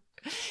know,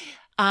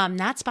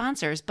 not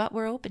sponsors, but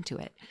we're open to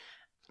it.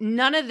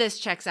 None of this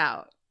checks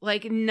out.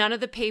 Like, none of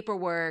the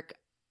paperwork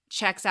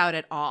checks out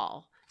at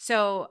all.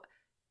 So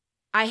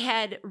I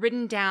had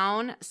written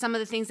down some of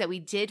the things that we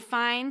did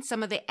find,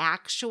 some of the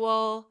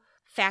actual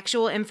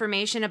factual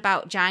information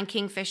about John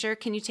King Fisher.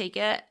 Can you take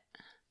it?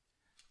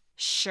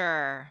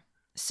 Sure.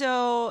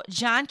 So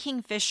John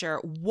King Fisher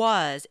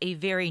was a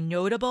very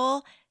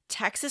notable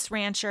Texas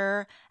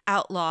rancher,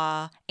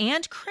 outlaw,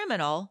 and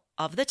criminal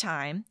of the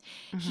time.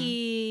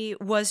 He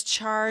was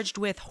charged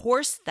with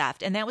horse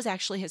theft, and that was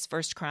actually his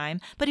first crime,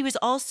 but he was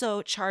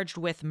also charged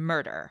with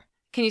murder.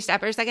 Can you stop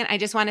for a second? I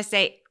just want to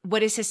say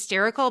what is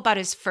hysterical about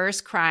his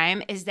first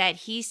crime is that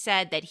he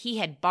said that he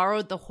had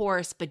borrowed the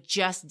horse but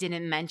just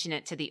didn't mention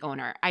it to the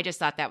owner. I just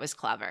thought that was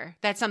clever.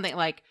 That's something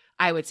like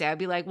I would say. I'd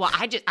be like, well,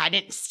 I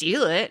didn't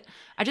steal it.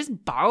 I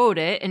just borrowed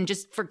it and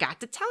just forgot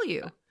to tell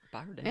you.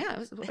 Borrowed it.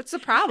 Yeah, what's the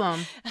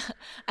problem?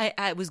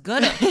 I was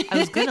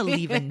gonna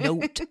leave a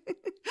note.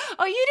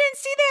 Oh, you didn't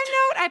see that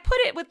note? I put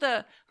it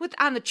with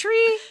on the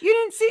tree. You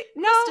didn't see?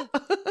 No.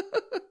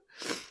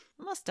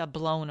 Must have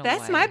blown away.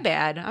 That's my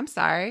bad. I'm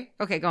sorry.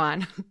 Okay, go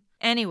on.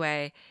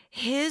 Anyway,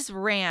 his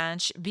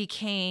ranch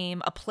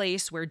became a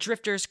place where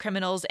drifters,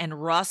 criminals,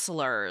 and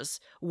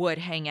rustlers would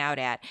hang out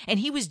at. And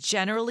he was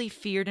generally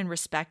feared and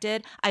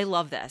respected. I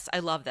love this.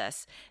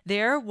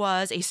 There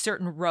was a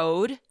certain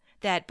road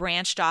that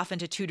branched off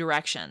into two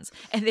directions.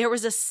 And there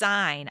was a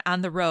sign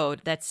on the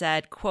road that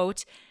said,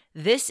 quote,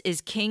 "This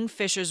is King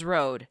Fisher's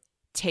road.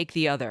 Take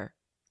the other."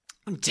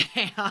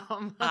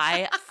 Damn.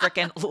 I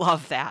freaking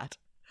love that.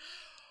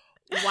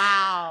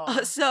 Wow.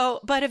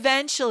 But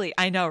eventually,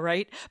 I know,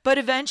 right? But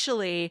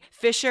eventually,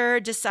 Fisher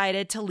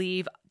decided to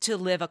live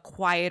a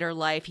quieter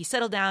life. He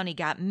settled down, he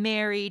got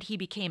married, he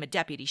became a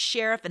deputy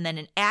sheriff and then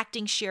an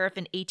acting sheriff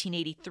in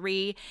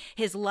 1883.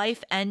 His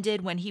life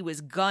ended when he was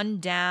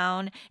gunned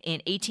down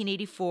in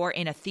 1884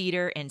 in a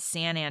theater in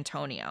San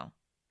Antonio.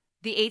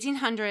 The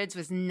 1800s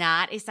was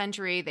not a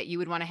century that you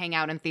would want to hang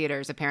out in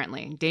theaters,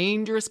 apparently.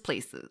 Dangerous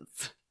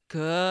places.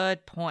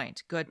 Good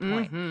point. Good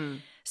point. Mm-hmm.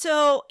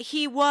 So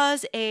he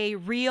was a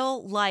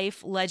real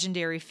life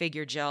legendary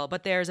figure, Jill,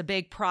 but there's a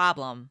big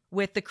problem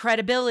with the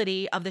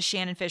credibility of the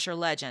Shannon Fisher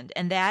legend.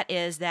 And that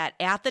is that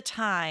at the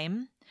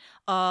time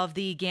of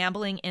the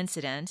gambling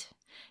incident,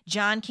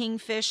 John King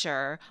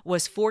Fisher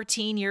was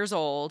 14 years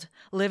old,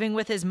 living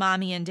with his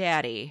mommy and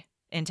daddy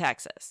in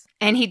Texas.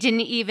 And he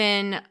didn't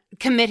even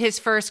commit his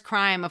first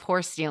crime of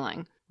horse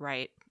stealing.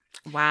 Right.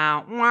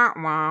 Wow. Wah,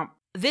 wah.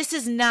 This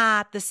is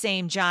not the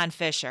same John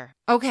Fisher.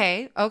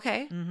 Okay.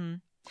 Mm-hmm.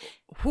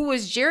 Who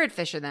was Jared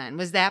Fisher then?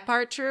 Was that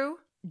part true?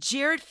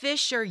 Jared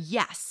Fisher,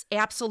 yes,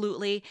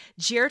 absolutely.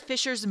 Jared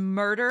Fisher's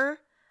murder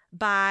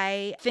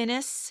by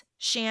Finis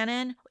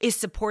Shannon is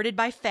supported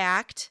by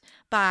fact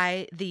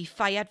by the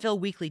Fayetteville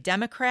Weekly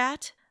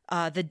Democrat.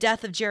 The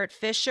death of Jared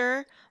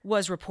Fisher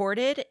was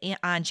reported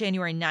on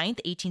January 9th,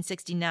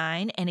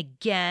 1869, and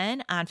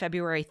again on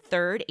February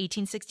 3rd,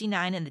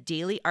 1869 in the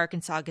Daily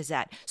Arkansas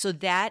Gazette. So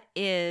that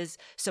is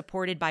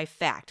supported by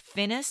fact.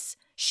 Finis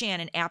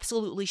Shannon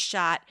absolutely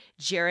shot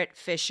Jared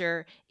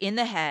Fisher in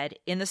the head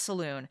in the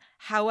saloon.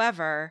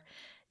 However,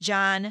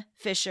 John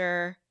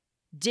Fisher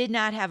did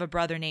not have a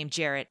brother named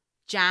Jared.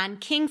 John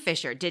King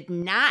Fisher did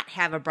not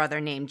have a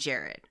brother named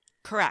Jared.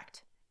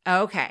 Correct.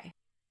 Okay.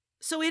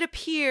 So it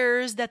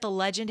appears that the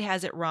legend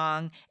has it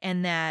wrong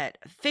and that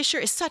Fisher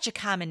is such a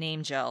common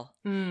name, Jill.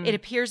 It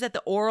appears that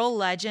the oral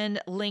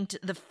legend linked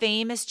the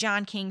famous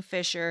John King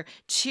Fisher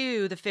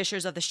to the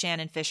Fishers of the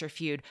Shannon Fisher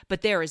feud,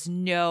 but there is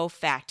no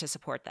fact to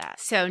support that.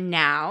 So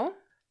now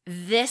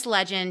this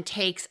legend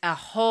takes a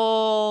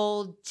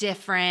whole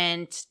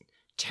different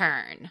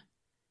turn.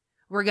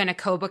 We're going to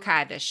Cobra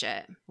Kai this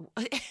shit.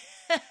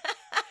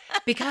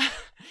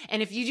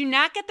 And if you do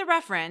not get the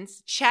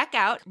reference, check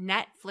out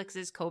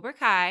Netflix's Cobra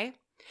Kai.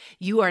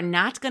 You are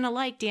not going to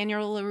like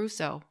Daniel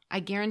LaRusso. I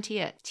guarantee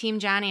it. Team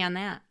Johnny on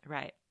that.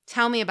 Right.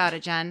 Tell me about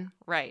it, Jen.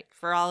 Right.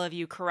 For all of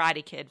you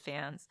Karate Kid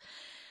fans.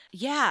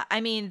 Yeah,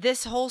 I mean,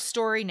 this whole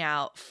story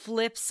now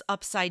flips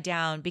upside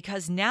down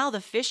because now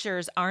the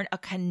Fishers aren't a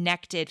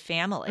connected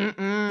family.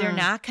 They're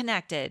not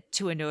connected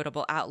to a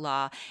notable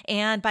outlaw.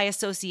 And by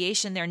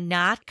association, they're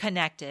not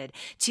connected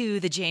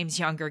to the James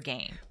Younger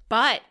gang.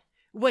 But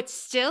what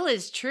still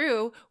is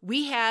true,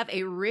 we have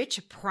a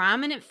rich,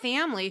 prominent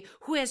family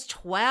who has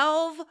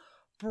 12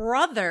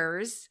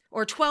 brothers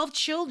or 12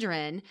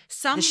 children.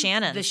 The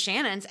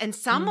Shannons. And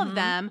some of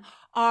them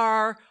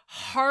are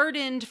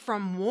hardened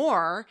from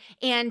war.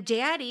 And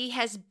Daddy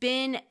has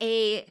been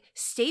a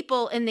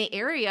staple in the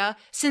area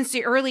since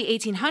the early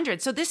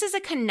 1800s. So this is a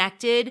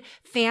connected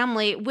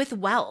family with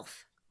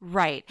wealth.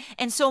 Right.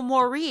 And so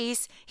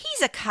Maurice,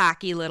 he's a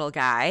cocky little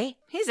guy.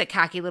 He's a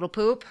cocky little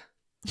poop.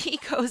 He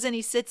goes and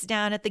he sits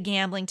down at the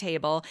gambling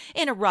table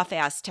in a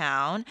rough-ass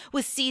town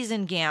with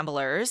seasoned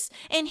gamblers,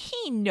 and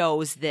he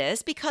knows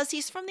this because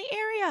he's from the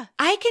area.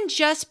 I can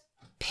just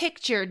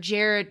picture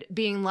Jared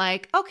being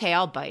like, okay,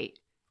 I'll bite.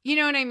 You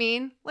know what I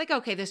mean? Like,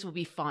 okay, this will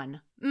be fun.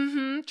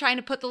 Trying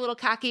to put the little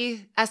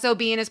cocky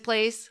SOB in his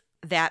place.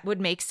 That would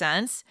make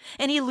sense.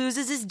 And he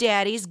loses his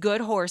daddy's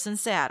good horse and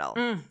saddle.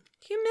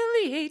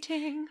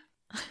 Humiliating.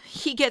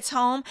 He gets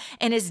home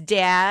and his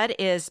dad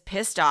is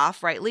pissed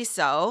off, rightly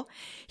so.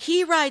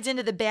 He rides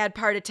into the bad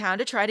part of town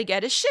to try to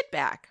get his shit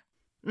back.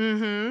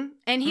 And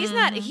he's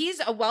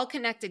a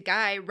well-connected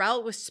guy,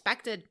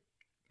 well-respected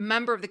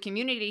member of the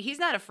community. He's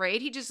not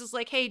afraid. He just is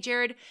like, hey,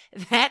 Jared,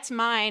 that's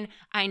mine.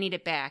 I need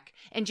it back.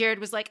 And Jared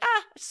was like,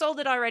 sold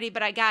it already,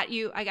 but I got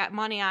you. I got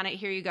money on it.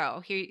 Here you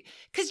go.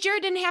 Because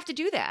Jared didn't have to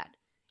do that.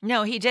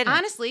 No, he didn't.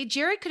 Honestly,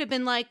 Jared could have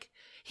been like,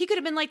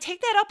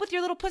 take that up with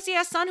your little pussy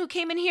ass son who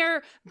came in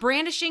here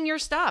brandishing your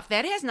stuff.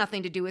 That has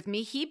nothing to do with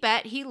me. He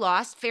bet, he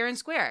lost fair and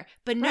square.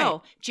 But no,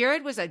 right.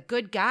 Jared was a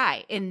good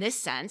guy in this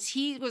sense.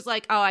 He was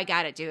like, oh, I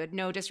got it, dude.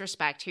 No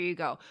disrespect. Here you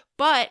go.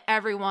 But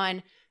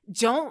everyone,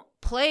 don't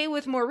play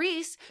with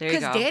Maurice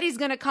because Daddy's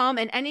going to come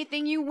and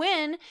anything you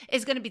win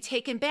is going to be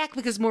taken back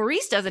because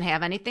Maurice doesn't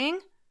have anything.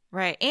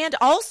 Right. And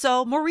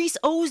also, Maurice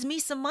owes me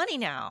some money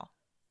now.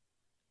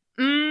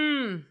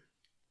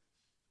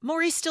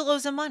 Maurice still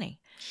owes him money.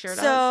 Sure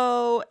does.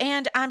 So,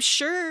 and I'm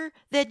sure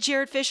that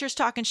Jared Fisher's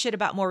talking shit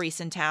about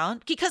Maurice in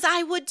town because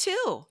I would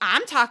too.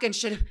 I'm talking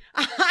shit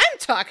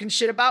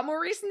about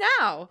Maurice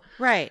now.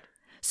 Right.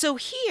 So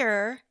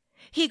here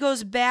he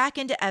goes back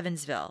into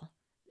Evansville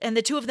and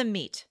the two of them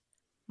meet.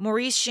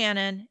 Maurice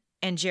Shannon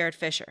and Jared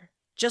Fisher.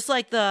 Just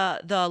like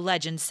the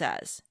legend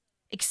says.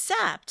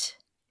 Except.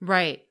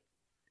 Right.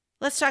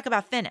 Let's talk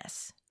about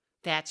Finis.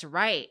 That's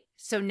right.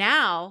 So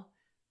now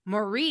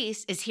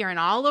Maurice is hearing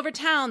all over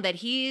town that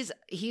he's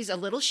a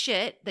little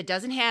shit that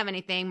doesn't have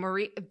anything.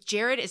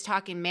 Jared is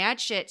talking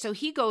mad shit, so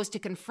he goes to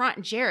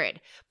confront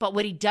Jared. But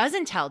what he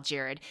doesn't tell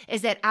Jared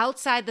is that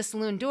outside the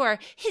saloon door,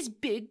 his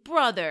big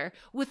brother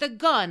with a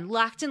gun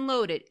locked and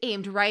loaded,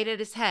 aimed right at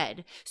his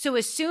head. So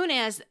as soon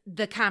as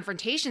the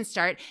confrontation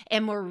start,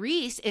 and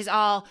Maurice is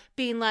all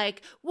being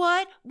like,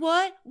 what,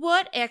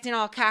 acting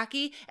all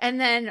cocky, and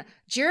then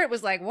Jared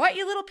was like, what,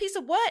 you little piece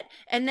of what?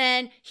 And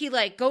then he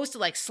like goes to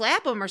like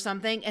slap him or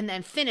something, and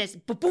then Finis,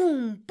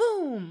 boom,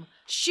 boom,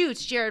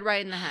 shoots Jared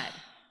right in the head.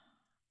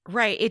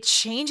 Right. It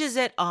changes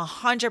it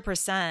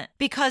 100%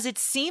 because it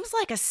seems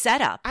like a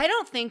setup. I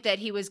don't think that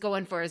he was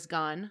going for his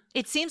gun.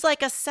 It seems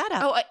like a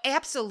setup. Oh,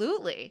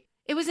 absolutely.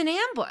 It was an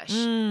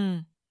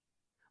ambush.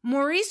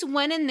 Maurice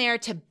went in there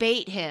to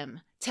bait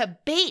him, to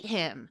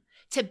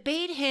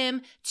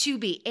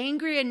be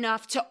angry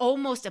enough to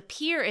almost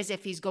appear as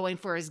if he's going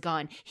for his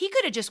gun. He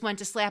could have just went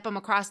to slap him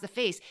across the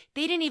face.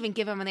 They didn't even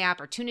give him the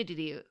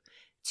opportunity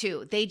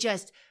to. They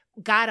just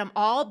got him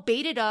all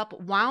baited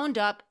up, wound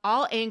up,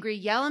 all angry,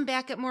 yelling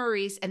back at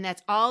Maurice, and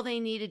that's all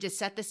they needed to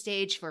set the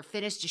stage for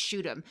Finis to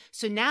shoot him.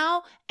 So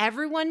now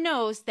everyone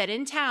knows that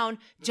in town,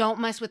 don't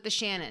mess with the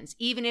Shannons,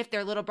 even if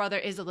their little brother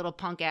is a little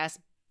punk-ass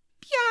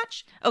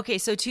biatch. Okay,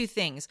 so 2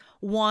 things.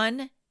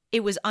 1,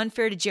 it was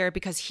unfair to Jared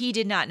because he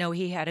did not know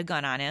he had a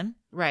gun on him.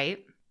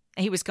 Right.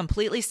 He was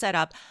completely set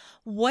up.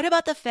 What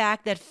about the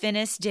fact that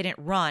Finis didn't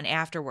run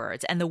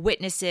afterwards and the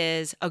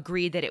witnesses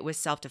agreed that it was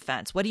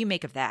self-defense? What do you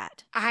make of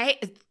that?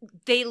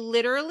 They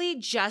literally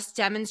just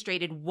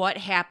demonstrated what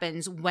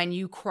happens when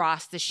you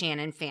cross the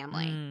Shannon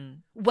family,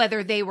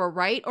 whether they were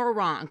right or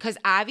wrong, because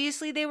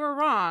obviously they were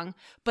wrong,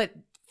 but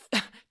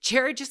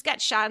Jared just got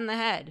shot in the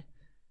head.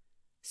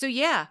 So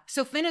yeah,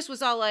 so Finis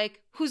was all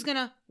like, who's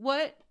gonna,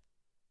 what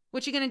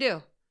you gonna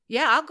do?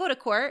 Yeah, I'll go to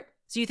court.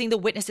 So you think the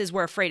witnesses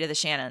were afraid of the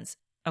Shannons?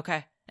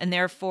 Okay. And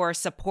therefore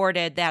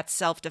supported that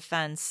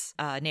self-defense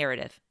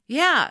narrative.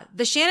 Yeah.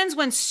 The Shannons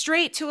went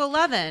straight to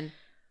 11.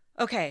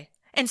 Okay.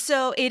 And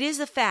so it is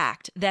a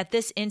fact that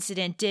this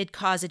incident did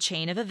cause a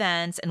chain of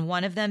events, and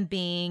one of them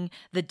being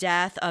the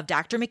death of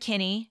Dr.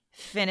 McKinney,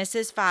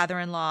 Finis's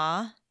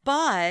father-in-law,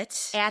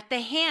 but at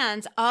the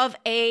hands of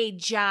a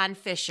John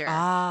Fisher,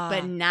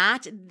 but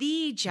not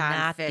the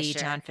John Fisher. Not the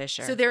John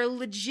Fisher. So there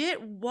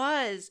legit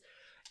was,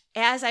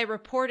 as I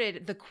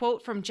reported, the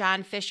quote from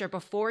John Fisher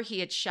before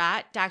he had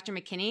shot Dr.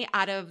 McKinney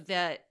out of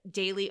the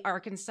Daily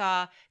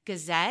Arkansas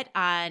Gazette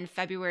on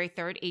February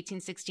 3rd,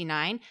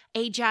 1869.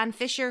 A John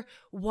Fisher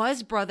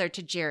was brother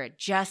to Jared,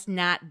 just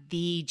not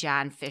the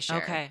John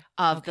Fisher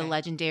of the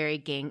legendary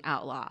gang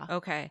outlaw.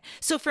 Okay.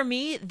 So for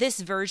me, this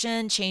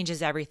version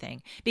changes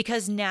everything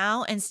because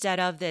now instead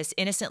of this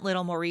innocent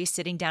little Maurice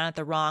sitting down at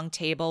the wrong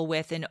table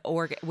with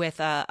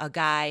a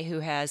guy who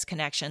has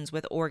connections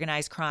with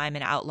organized crime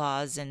and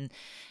outlaws and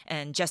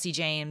Jesse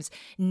James,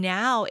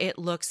 now it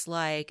looks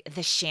like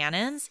the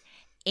Shannons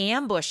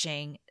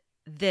ambushing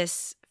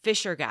this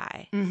Fisher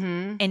guy.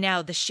 Mm-hmm. And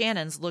now the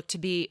Shannons look to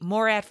be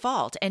more at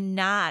fault and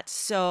not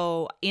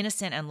so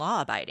innocent and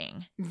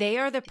law-abiding. They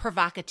are the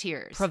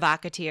provocateurs.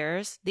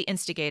 Provocateurs, the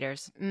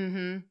instigators.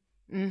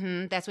 Mm-hmm.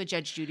 Mm-hmm. That's what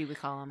Judge Judy would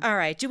call them. All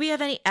right. Do we have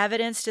any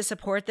evidence to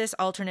support this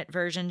alternate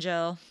version,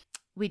 Jill?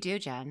 We do,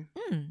 Jen.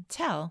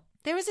 Tell.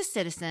 There was a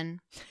citizen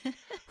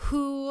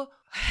who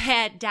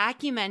had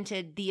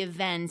documented the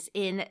events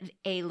in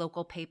a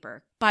local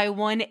paper by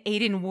one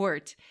Aidan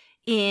Wart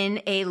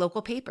in a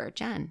local paper.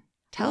 Jen,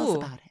 tell us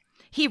about it.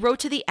 He wrote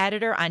to the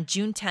editor on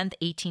June 10th,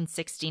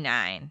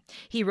 1869.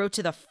 He wrote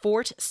to the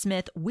Fort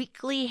Smith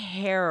Weekly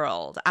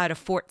Herald out of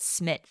Fort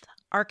Smith,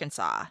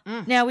 Arkansas.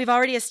 Now, we've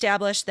already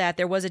established that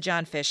there was a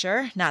John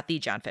Fisher, not the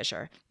John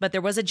Fisher, but there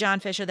was a John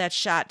Fisher that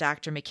shot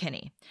Dr.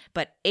 McKinney.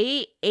 But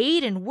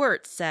Aidan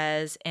Wart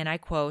says, and I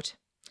quote,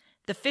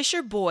 "The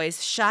Fisher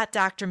boys shot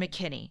Dr.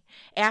 McKinney,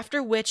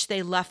 after which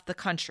they left the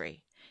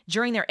country.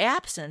 During their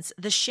absence,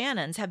 the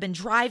Shannons have been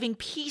driving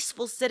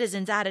peaceful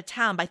citizens out of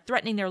town by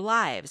threatening their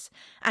lives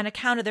on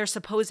account of their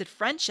supposed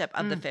friendship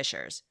of the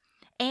Fishers.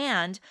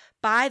 And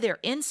by their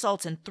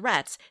insults and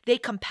threats, they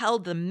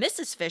compelled the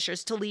Mrs.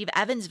 Fishers to leave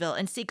Evansville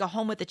and seek a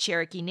home with the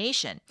Cherokee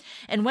Nation.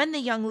 And when the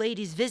young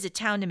ladies visit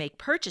town to make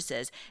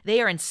purchases,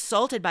 they are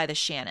insulted by the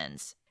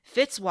Shannons.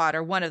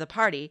 Fitzwater, one of the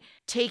party,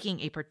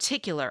 taking a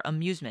particular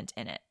amusement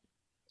in it."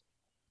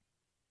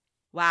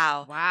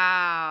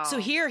 Wow. So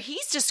here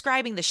he's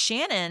describing the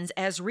Shannons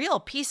as real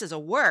pieces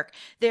of work.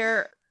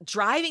 They're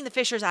driving the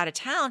Fishers out of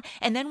town,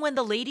 and then when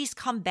the ladies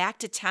come back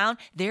to town,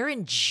 they're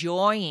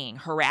enjoying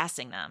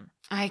harassing them.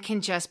 I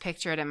can just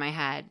picture it in my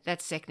head.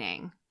 That's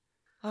sickening.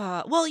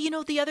 Well, you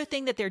know, the other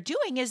thing that they're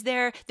doing is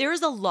there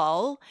is a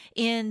lull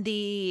in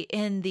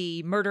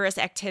the murderous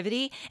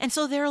activity, and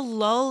so they're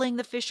lulling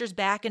the Fishers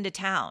back into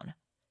town.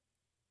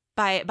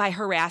 by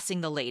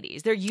harassing the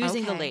ladies. They're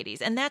using the Okay.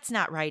 ladies, and that's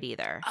not right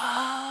either.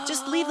 Oh,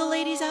 Just leave the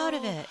ladies out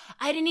of it.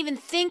 I didn't even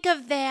think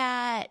of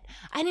that.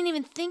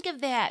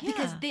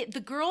 Because Yeah. the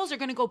girls are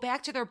going to go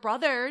back to their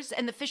brothers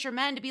and the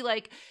fishermen to be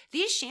like,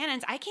 these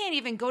Shannons, I can't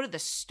even go to the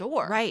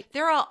store. Right.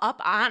 They're all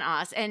up on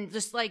us and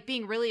just like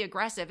being really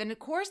aggressive. And of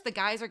course, the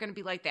guys are going to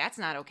be like, that's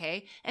not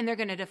okay. And they're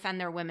going to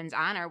defend their women's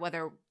honor,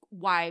 whether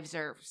wives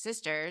or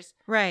sisters.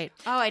 Right.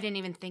 Oh, I didn't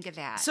even think of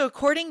that. So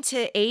according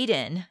to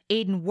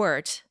Aiden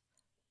Wirt,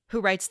 who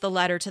writes the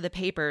letter to the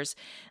papers,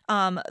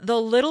 the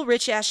little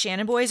rich-ass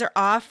Shannon boys are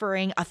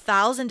offering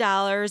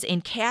 $1,000 in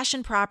cash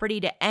and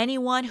property to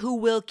anyone who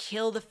will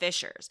kill the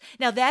Fishers.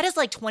 Now, that is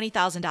like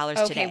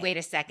 $20,000 today. Okay, wait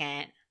a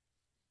second.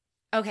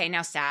 Okay,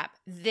 now stop.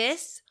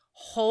 This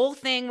whole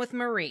thing with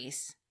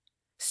Maurice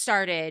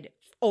started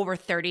over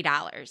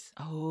 $30.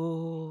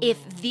 Oh.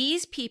 If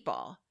these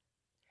people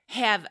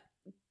have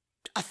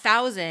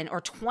 $1,000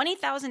 or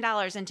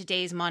 $20,000 in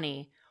today's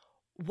money,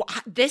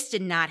 this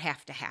did not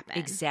have to happen.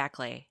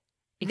 Exactly.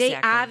 They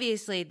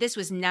obviously, this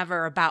was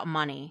never about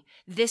money.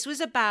 This was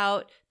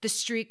about the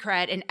street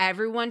cred and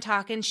everyone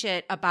talking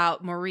shit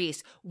about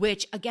Maurice,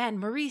 which again,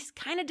 Maurice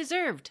kind of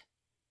deserved.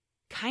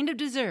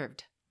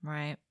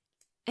 Right.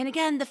 And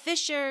again, the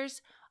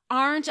Fishers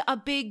aren't a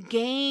big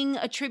gang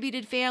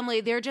attributed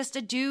family. They're just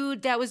a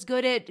dude that was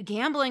good at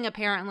gambling,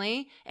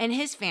 apparently, and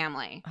his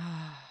family.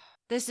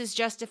 This is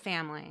just a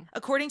family.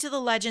 According to the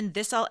legend,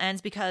 this all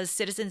ends because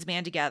citizens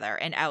band together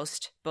and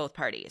oust both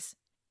parties.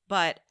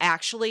 But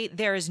actually,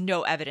 there is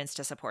no evidence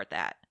to support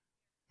that.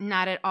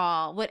 Not at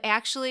all. What I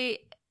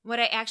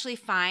actually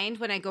find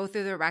when I go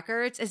through the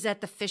records is that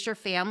the Fisher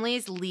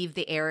families leave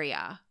the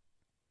area.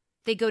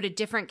 They go to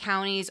different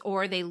counties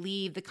or they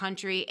leave the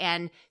country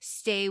and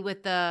stay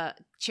with the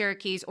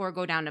Cherokees or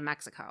go down to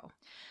Mexico.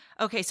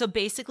 Okay, so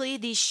basically,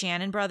 these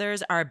Shannon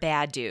brothers are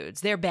bad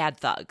dudes. They're bad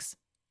thugs.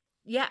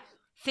 Yeah.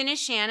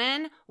 Finis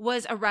Shannon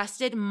was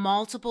arrested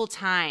multiple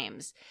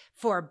times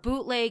for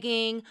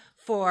bootlegging,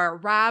 for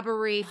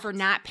robbery, for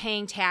not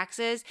paying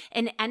taxes,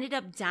 and ended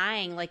up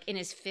dying like in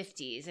his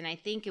 50s. And I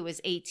think it was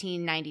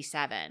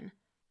 1897.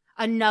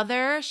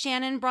 Another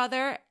Shannon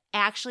brother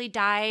actually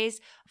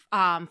dies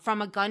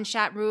from a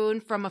gunshot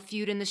wound from a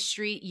feud in the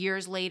street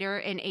years later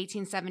in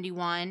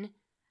 1871.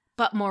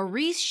 But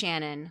Maurice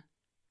Shannon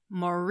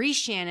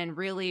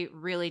really,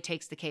 really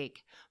takes the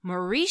cake.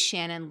 Maurice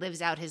Shannon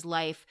lives out his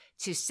life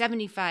to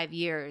 75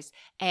 years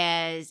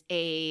as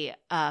a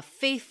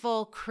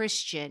faithful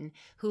Christian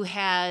who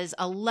has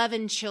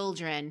 11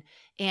 children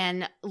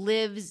and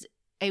lives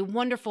a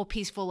wonderful,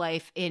 peaceful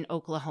life in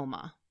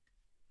Oklahoma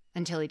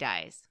until he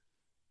dies.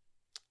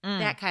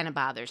 That kind of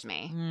bothers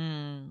me.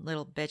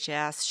 Little bitch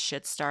ass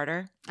shit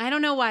starter. I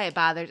don't know why it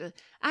bothers.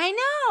 I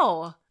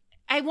know.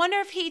 I wonder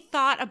if he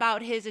thought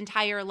about his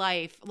entire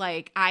life.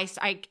 Like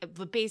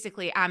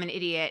basically, I'm an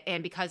idiot,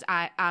 and because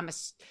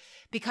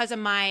because of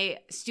my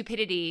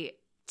stupidity,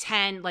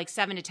 7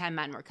 to 10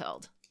 men were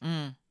killed.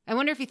 I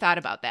wonder if he thought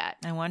about that.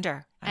 I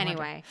wonder.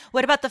 Anyway,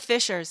 what about the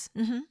Fishers?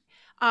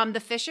 The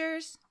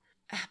Fishers.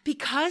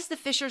 Because the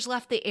Fishers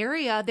left the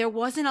area, there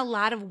wasn't a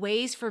lot of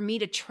ways for me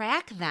to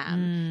track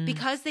them.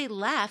 Because they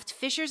left,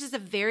 Fishers is a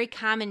very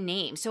common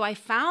name. So I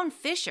found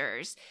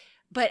Fishers,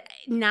 but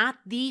not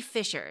the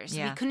Fishers.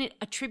 Yeah. We couldn't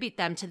attribute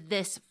them to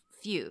this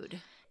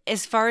feud.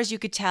 As far as you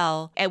could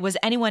tell, was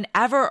anyone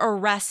ever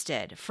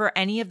arrested for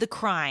any of the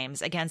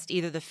crimes against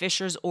either the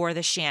Fishers or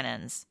the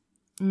Shannons?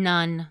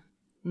 None.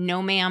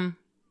 No, ma'am.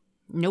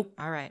 Nope.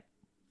 All right.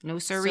 No,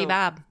 sirree,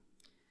 Bob.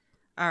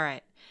 All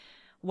right.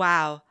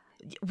 Wow.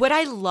 What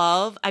I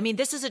love, I mean,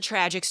 this is a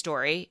tragic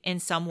story in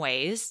some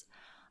ways.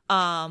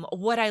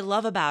 What I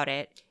love about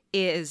it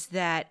is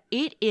that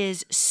it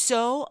is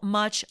so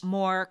much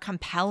more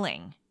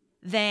compelling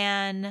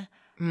than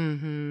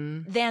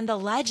the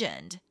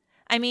legend.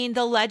 I mean,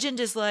 the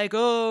legend is like,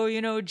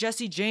 oh,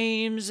 Jesse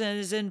James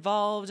is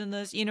involved in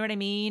this, you know what I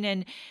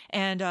mean?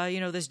 And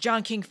this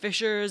John King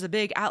Fisher is a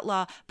big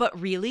outlaw. But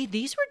really,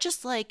 these were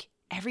just like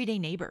everyday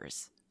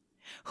neighbors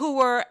who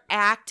were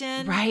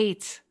acting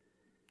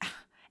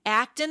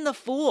the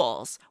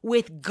fools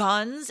with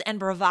guns and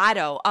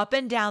bravado up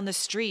and down the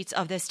streets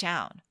of this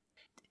town.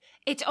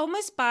 It's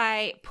almost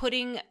by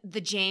putting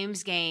the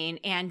James gang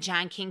and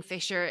John King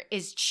Fisher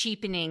is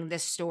cheapening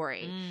this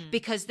story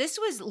because this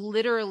was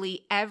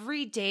literally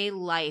everyday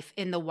life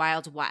in the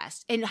Wild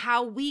West. And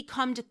how we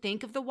come to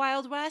think of the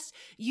Wild West,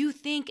 you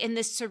think in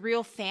this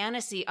surreal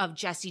fantasy of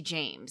Jesse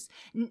James,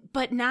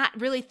 but not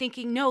really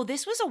thinking, no,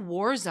 this was a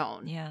war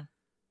zone. Yeah.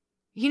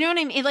 You know what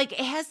I mean? It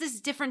has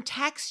this different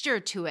texture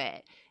to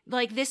it.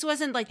 Like, this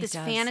wasn't like this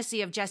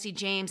fantasy of Jesse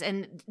James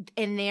and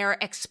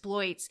their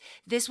exploits.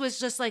 This was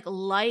just like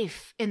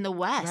life in the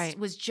West. Right.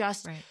 Was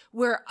just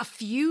where a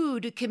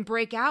feud can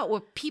break out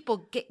with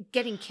people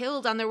getting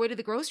killed on their way to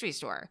the grocery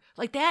store.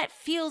 Like, that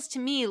feels to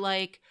me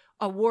like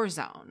a war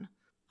zone.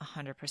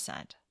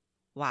 100%.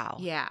 Wow.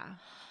 Yeah.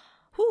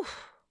 Whew.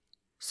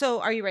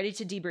 So are you ready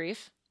to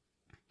debrief?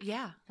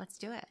 Yeah, let's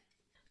do it.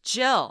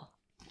 Jill.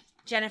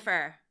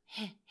 Jennifer,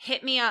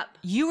 Hit me up.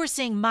 You were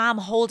saying mom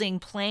holding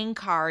playing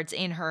cards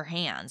in her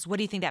hands. What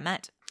do you think that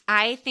meant?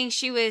 I think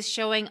she was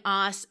showing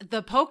us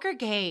the poker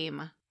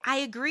game. I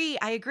agree.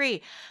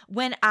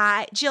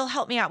 Jill,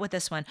 help me out with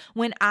this one.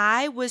 When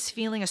I was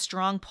feeling a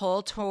strong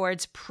pull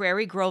towards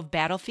Prairie Grove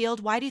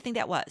Battlefield, why do you think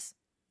that was?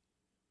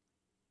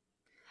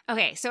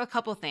 Okay, so a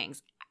couple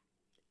things.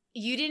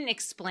 You didn't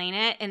explain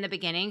it in the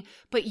beginning,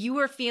 but you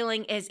were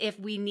feeling as if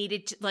we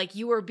needed to, like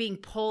you were being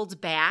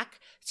pulled back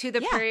to the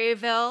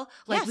Prairieville.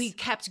 Like we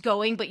kept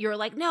going, but you were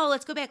like, no,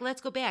 let's go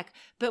back.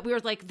 But we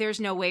were like, there's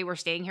no way we're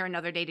staying here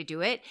another day to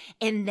do it.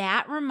 And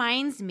that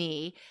reminds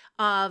me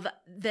of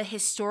the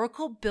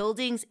historical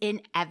buildings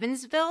in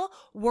Evansville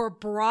were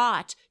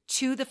brought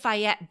to the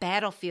Fayette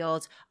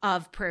battlefield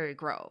of Prairie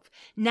Grove.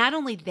 Not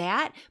only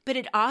that, but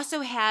it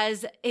also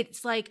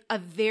it's like a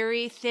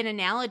very thin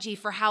analogy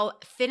for how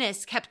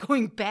Finnis kept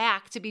going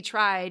back to be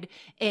tried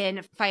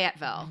in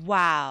Fayetteville.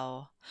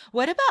 Wow.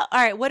 What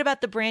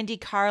about the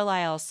Brandi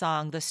Carlile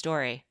song, The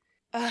Story?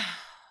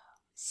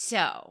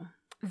 So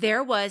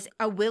there was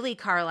a Willie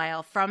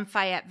Carlisle from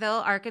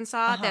Fayetteville,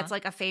 Arkansas. That's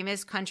like a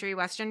famous country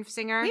western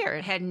singer.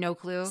 Weird. Had no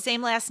clue.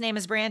 Same last name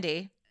as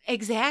Brandi.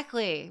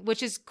 Exactly,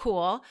 which is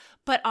cool.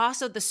 But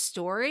also the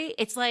story,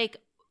 it's like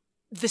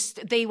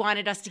they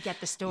wanted us to get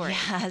the story.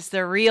 Yes,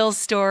 the real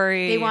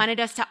story. They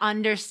wanted us to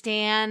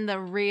understand the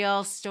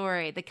real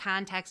story, the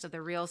context of the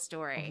real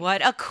story.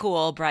 What a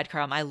cool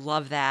breadcrumb. I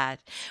love that.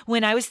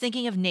 When I was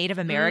thinking of Native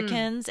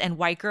Americans and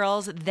white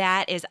girls,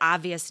 that is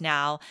obvious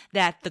now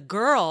that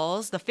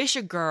the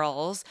Fisher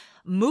girls,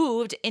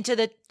 moved into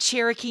the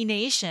Cherokee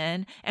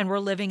Nation and were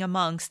living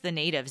amongst the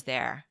natives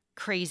there.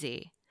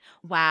 Crazy.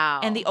 Wow.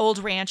 And the old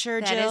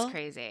rancher, Jill. That is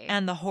crazy.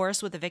 And the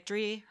horse with the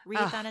victory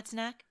wreath on its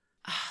neck.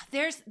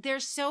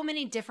 There's so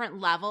many different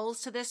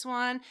levels to this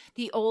one.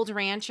 The old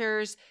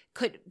ranchers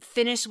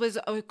Finnish was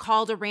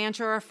called a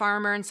rancher or a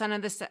farmer in some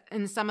of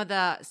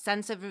the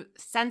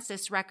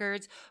census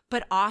records,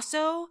 but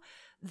also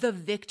the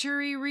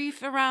victory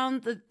wreath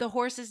around the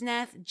horse's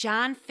neck.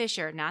 John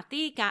Fisher, not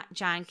the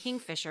John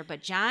Kingfisher,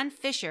 but John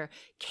Fisher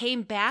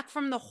came back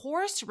from the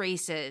horse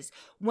races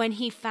when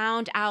he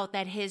found out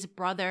that his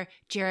brother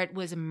Jared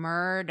was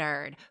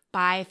murdered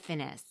by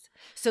Finnis.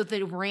 So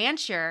the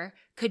rancher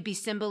could be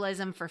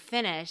symbolism for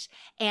Finnish,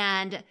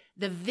 and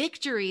the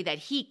victory that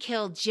he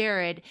killed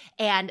Jared,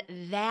 and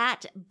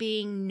that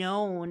being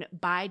known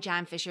by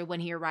John Fisher when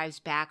he arrives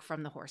back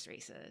from the horse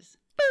races.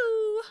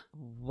 Boo!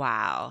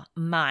 Wow.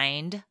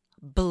 Mind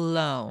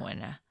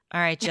blown.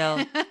 All right,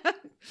 Jill.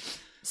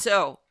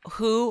 So,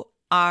 who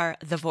are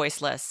the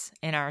voiceless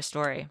in our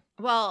story?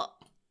 Well,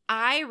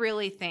 I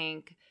really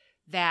think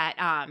that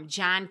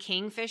John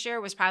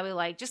Kingfisher was probably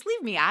like, just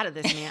leave me out of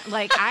this, man.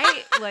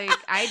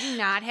 I do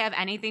not have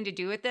anything to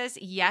do with this.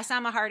 Yes,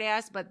 I'm a hard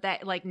ass, but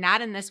that not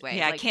in this way.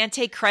 Yeah, I can't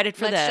take credit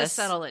for let's this. Just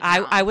settle it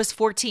down. I was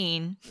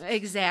 14.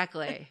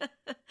 Exactly.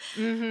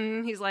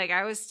 He's like,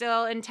 I was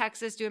still in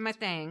Texas doing my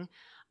thing.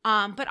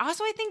 But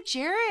also I think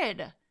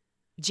Jared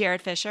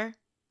Fisher?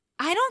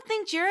 I don't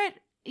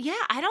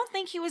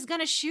think he was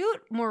going to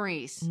shoot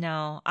Maurice.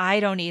 No,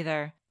 I don't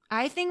either.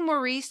 I think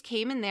Maurice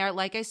came in there,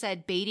 like I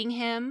said, baiting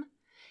him.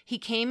 He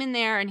came in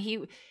there and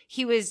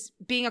he was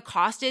being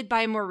accosted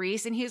by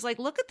Maurice, and he was like,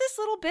 look at this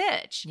little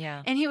bitch.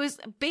 Yeah. And he was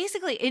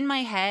basically, in my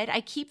head,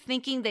 I keep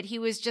thinking that he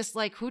was just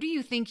like, who do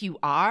you think you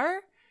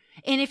are?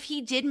 And if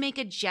he did make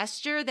a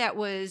gesture that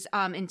was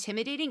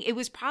intimidating, it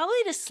was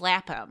probably to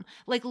slap him.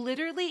 Like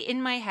literally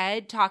in my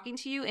head, talking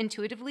to you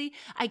intuitively,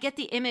 I get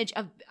the image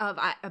of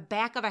a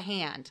back of a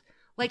hand.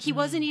 Like he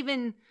wasn't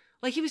even,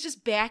 like he was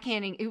just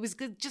backhanding. It was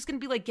just going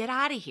to be like, get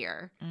out of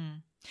here.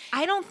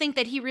 I don't think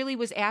that he really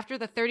was after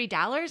the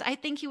 $30. I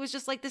think he was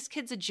just like, this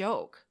kid's a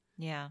joke.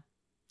 Yeah.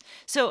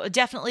 So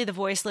definitely the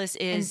voiceless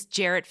is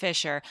Jared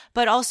Fisher,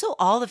 but also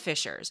all the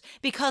Fishers,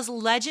 because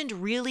legend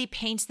really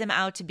paints them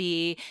out to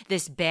be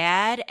this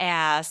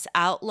badass,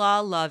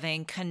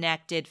 outlaw-loving,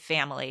 connected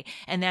family.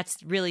 And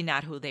that's really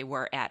not who they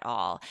were at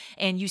all.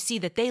 And you see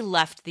that they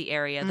left the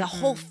area. The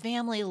whole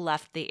family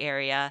left the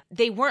area.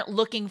 They weren't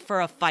looking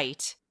for a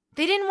fight.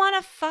 They didn't want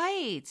to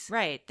fight.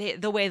 Right.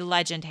 The way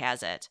legend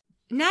has it.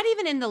 Not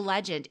even in the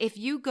legend. If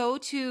you go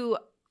to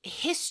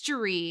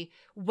history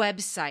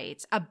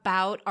websites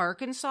about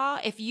Arkansas,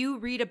 if you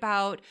read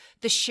about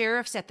the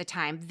sheriffs at the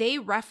time, they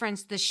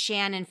reference the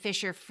Shannon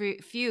Fisher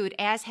feud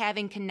as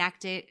having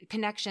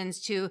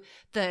connections to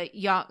the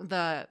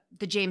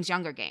James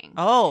Younger gang.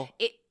 Oh.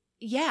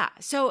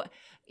 So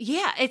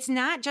it's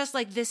not just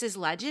like this is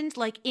legend.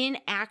 Like in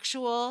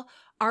actual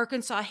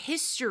Arkansas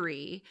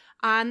history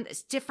on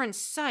different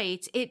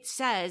sites, it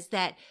says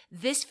that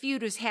this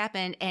feud was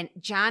happened and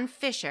John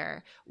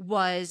Fisher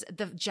was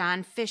the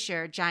John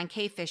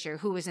K. Fisher,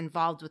 who was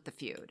involved with the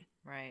feud.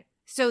 Right.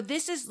 So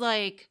this is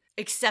like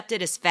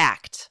accepted as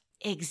fact.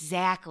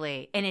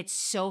 Exactly. And it's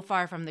so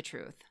far from the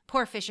truth.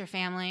 Poor Fisher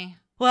family.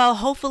 Well,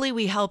 hopefully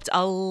we helped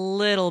a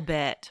little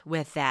bit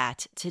with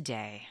that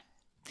today.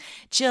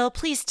 Jill,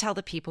 please tell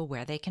the people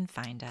where they can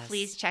find us.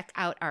 Please check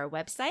out our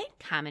website,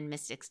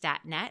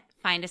 commonmystics.net.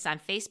 Find us on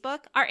Facebook.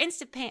 Our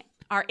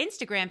our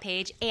Instagram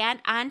page, and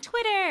on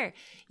Twitter.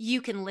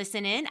 You can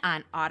listen in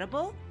on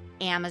Audible,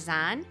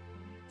 Amazon,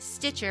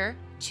 Stitcher,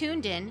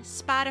 TuneIn,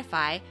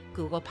 Spotify,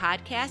 Google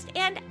Podcast,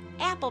 and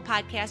Apple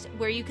Podcast,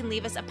 where you can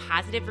leave us a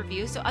positive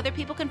review so other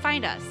people can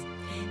find us.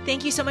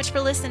 Thank you so much for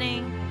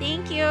listening.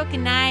 Thank you. Good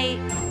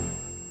night.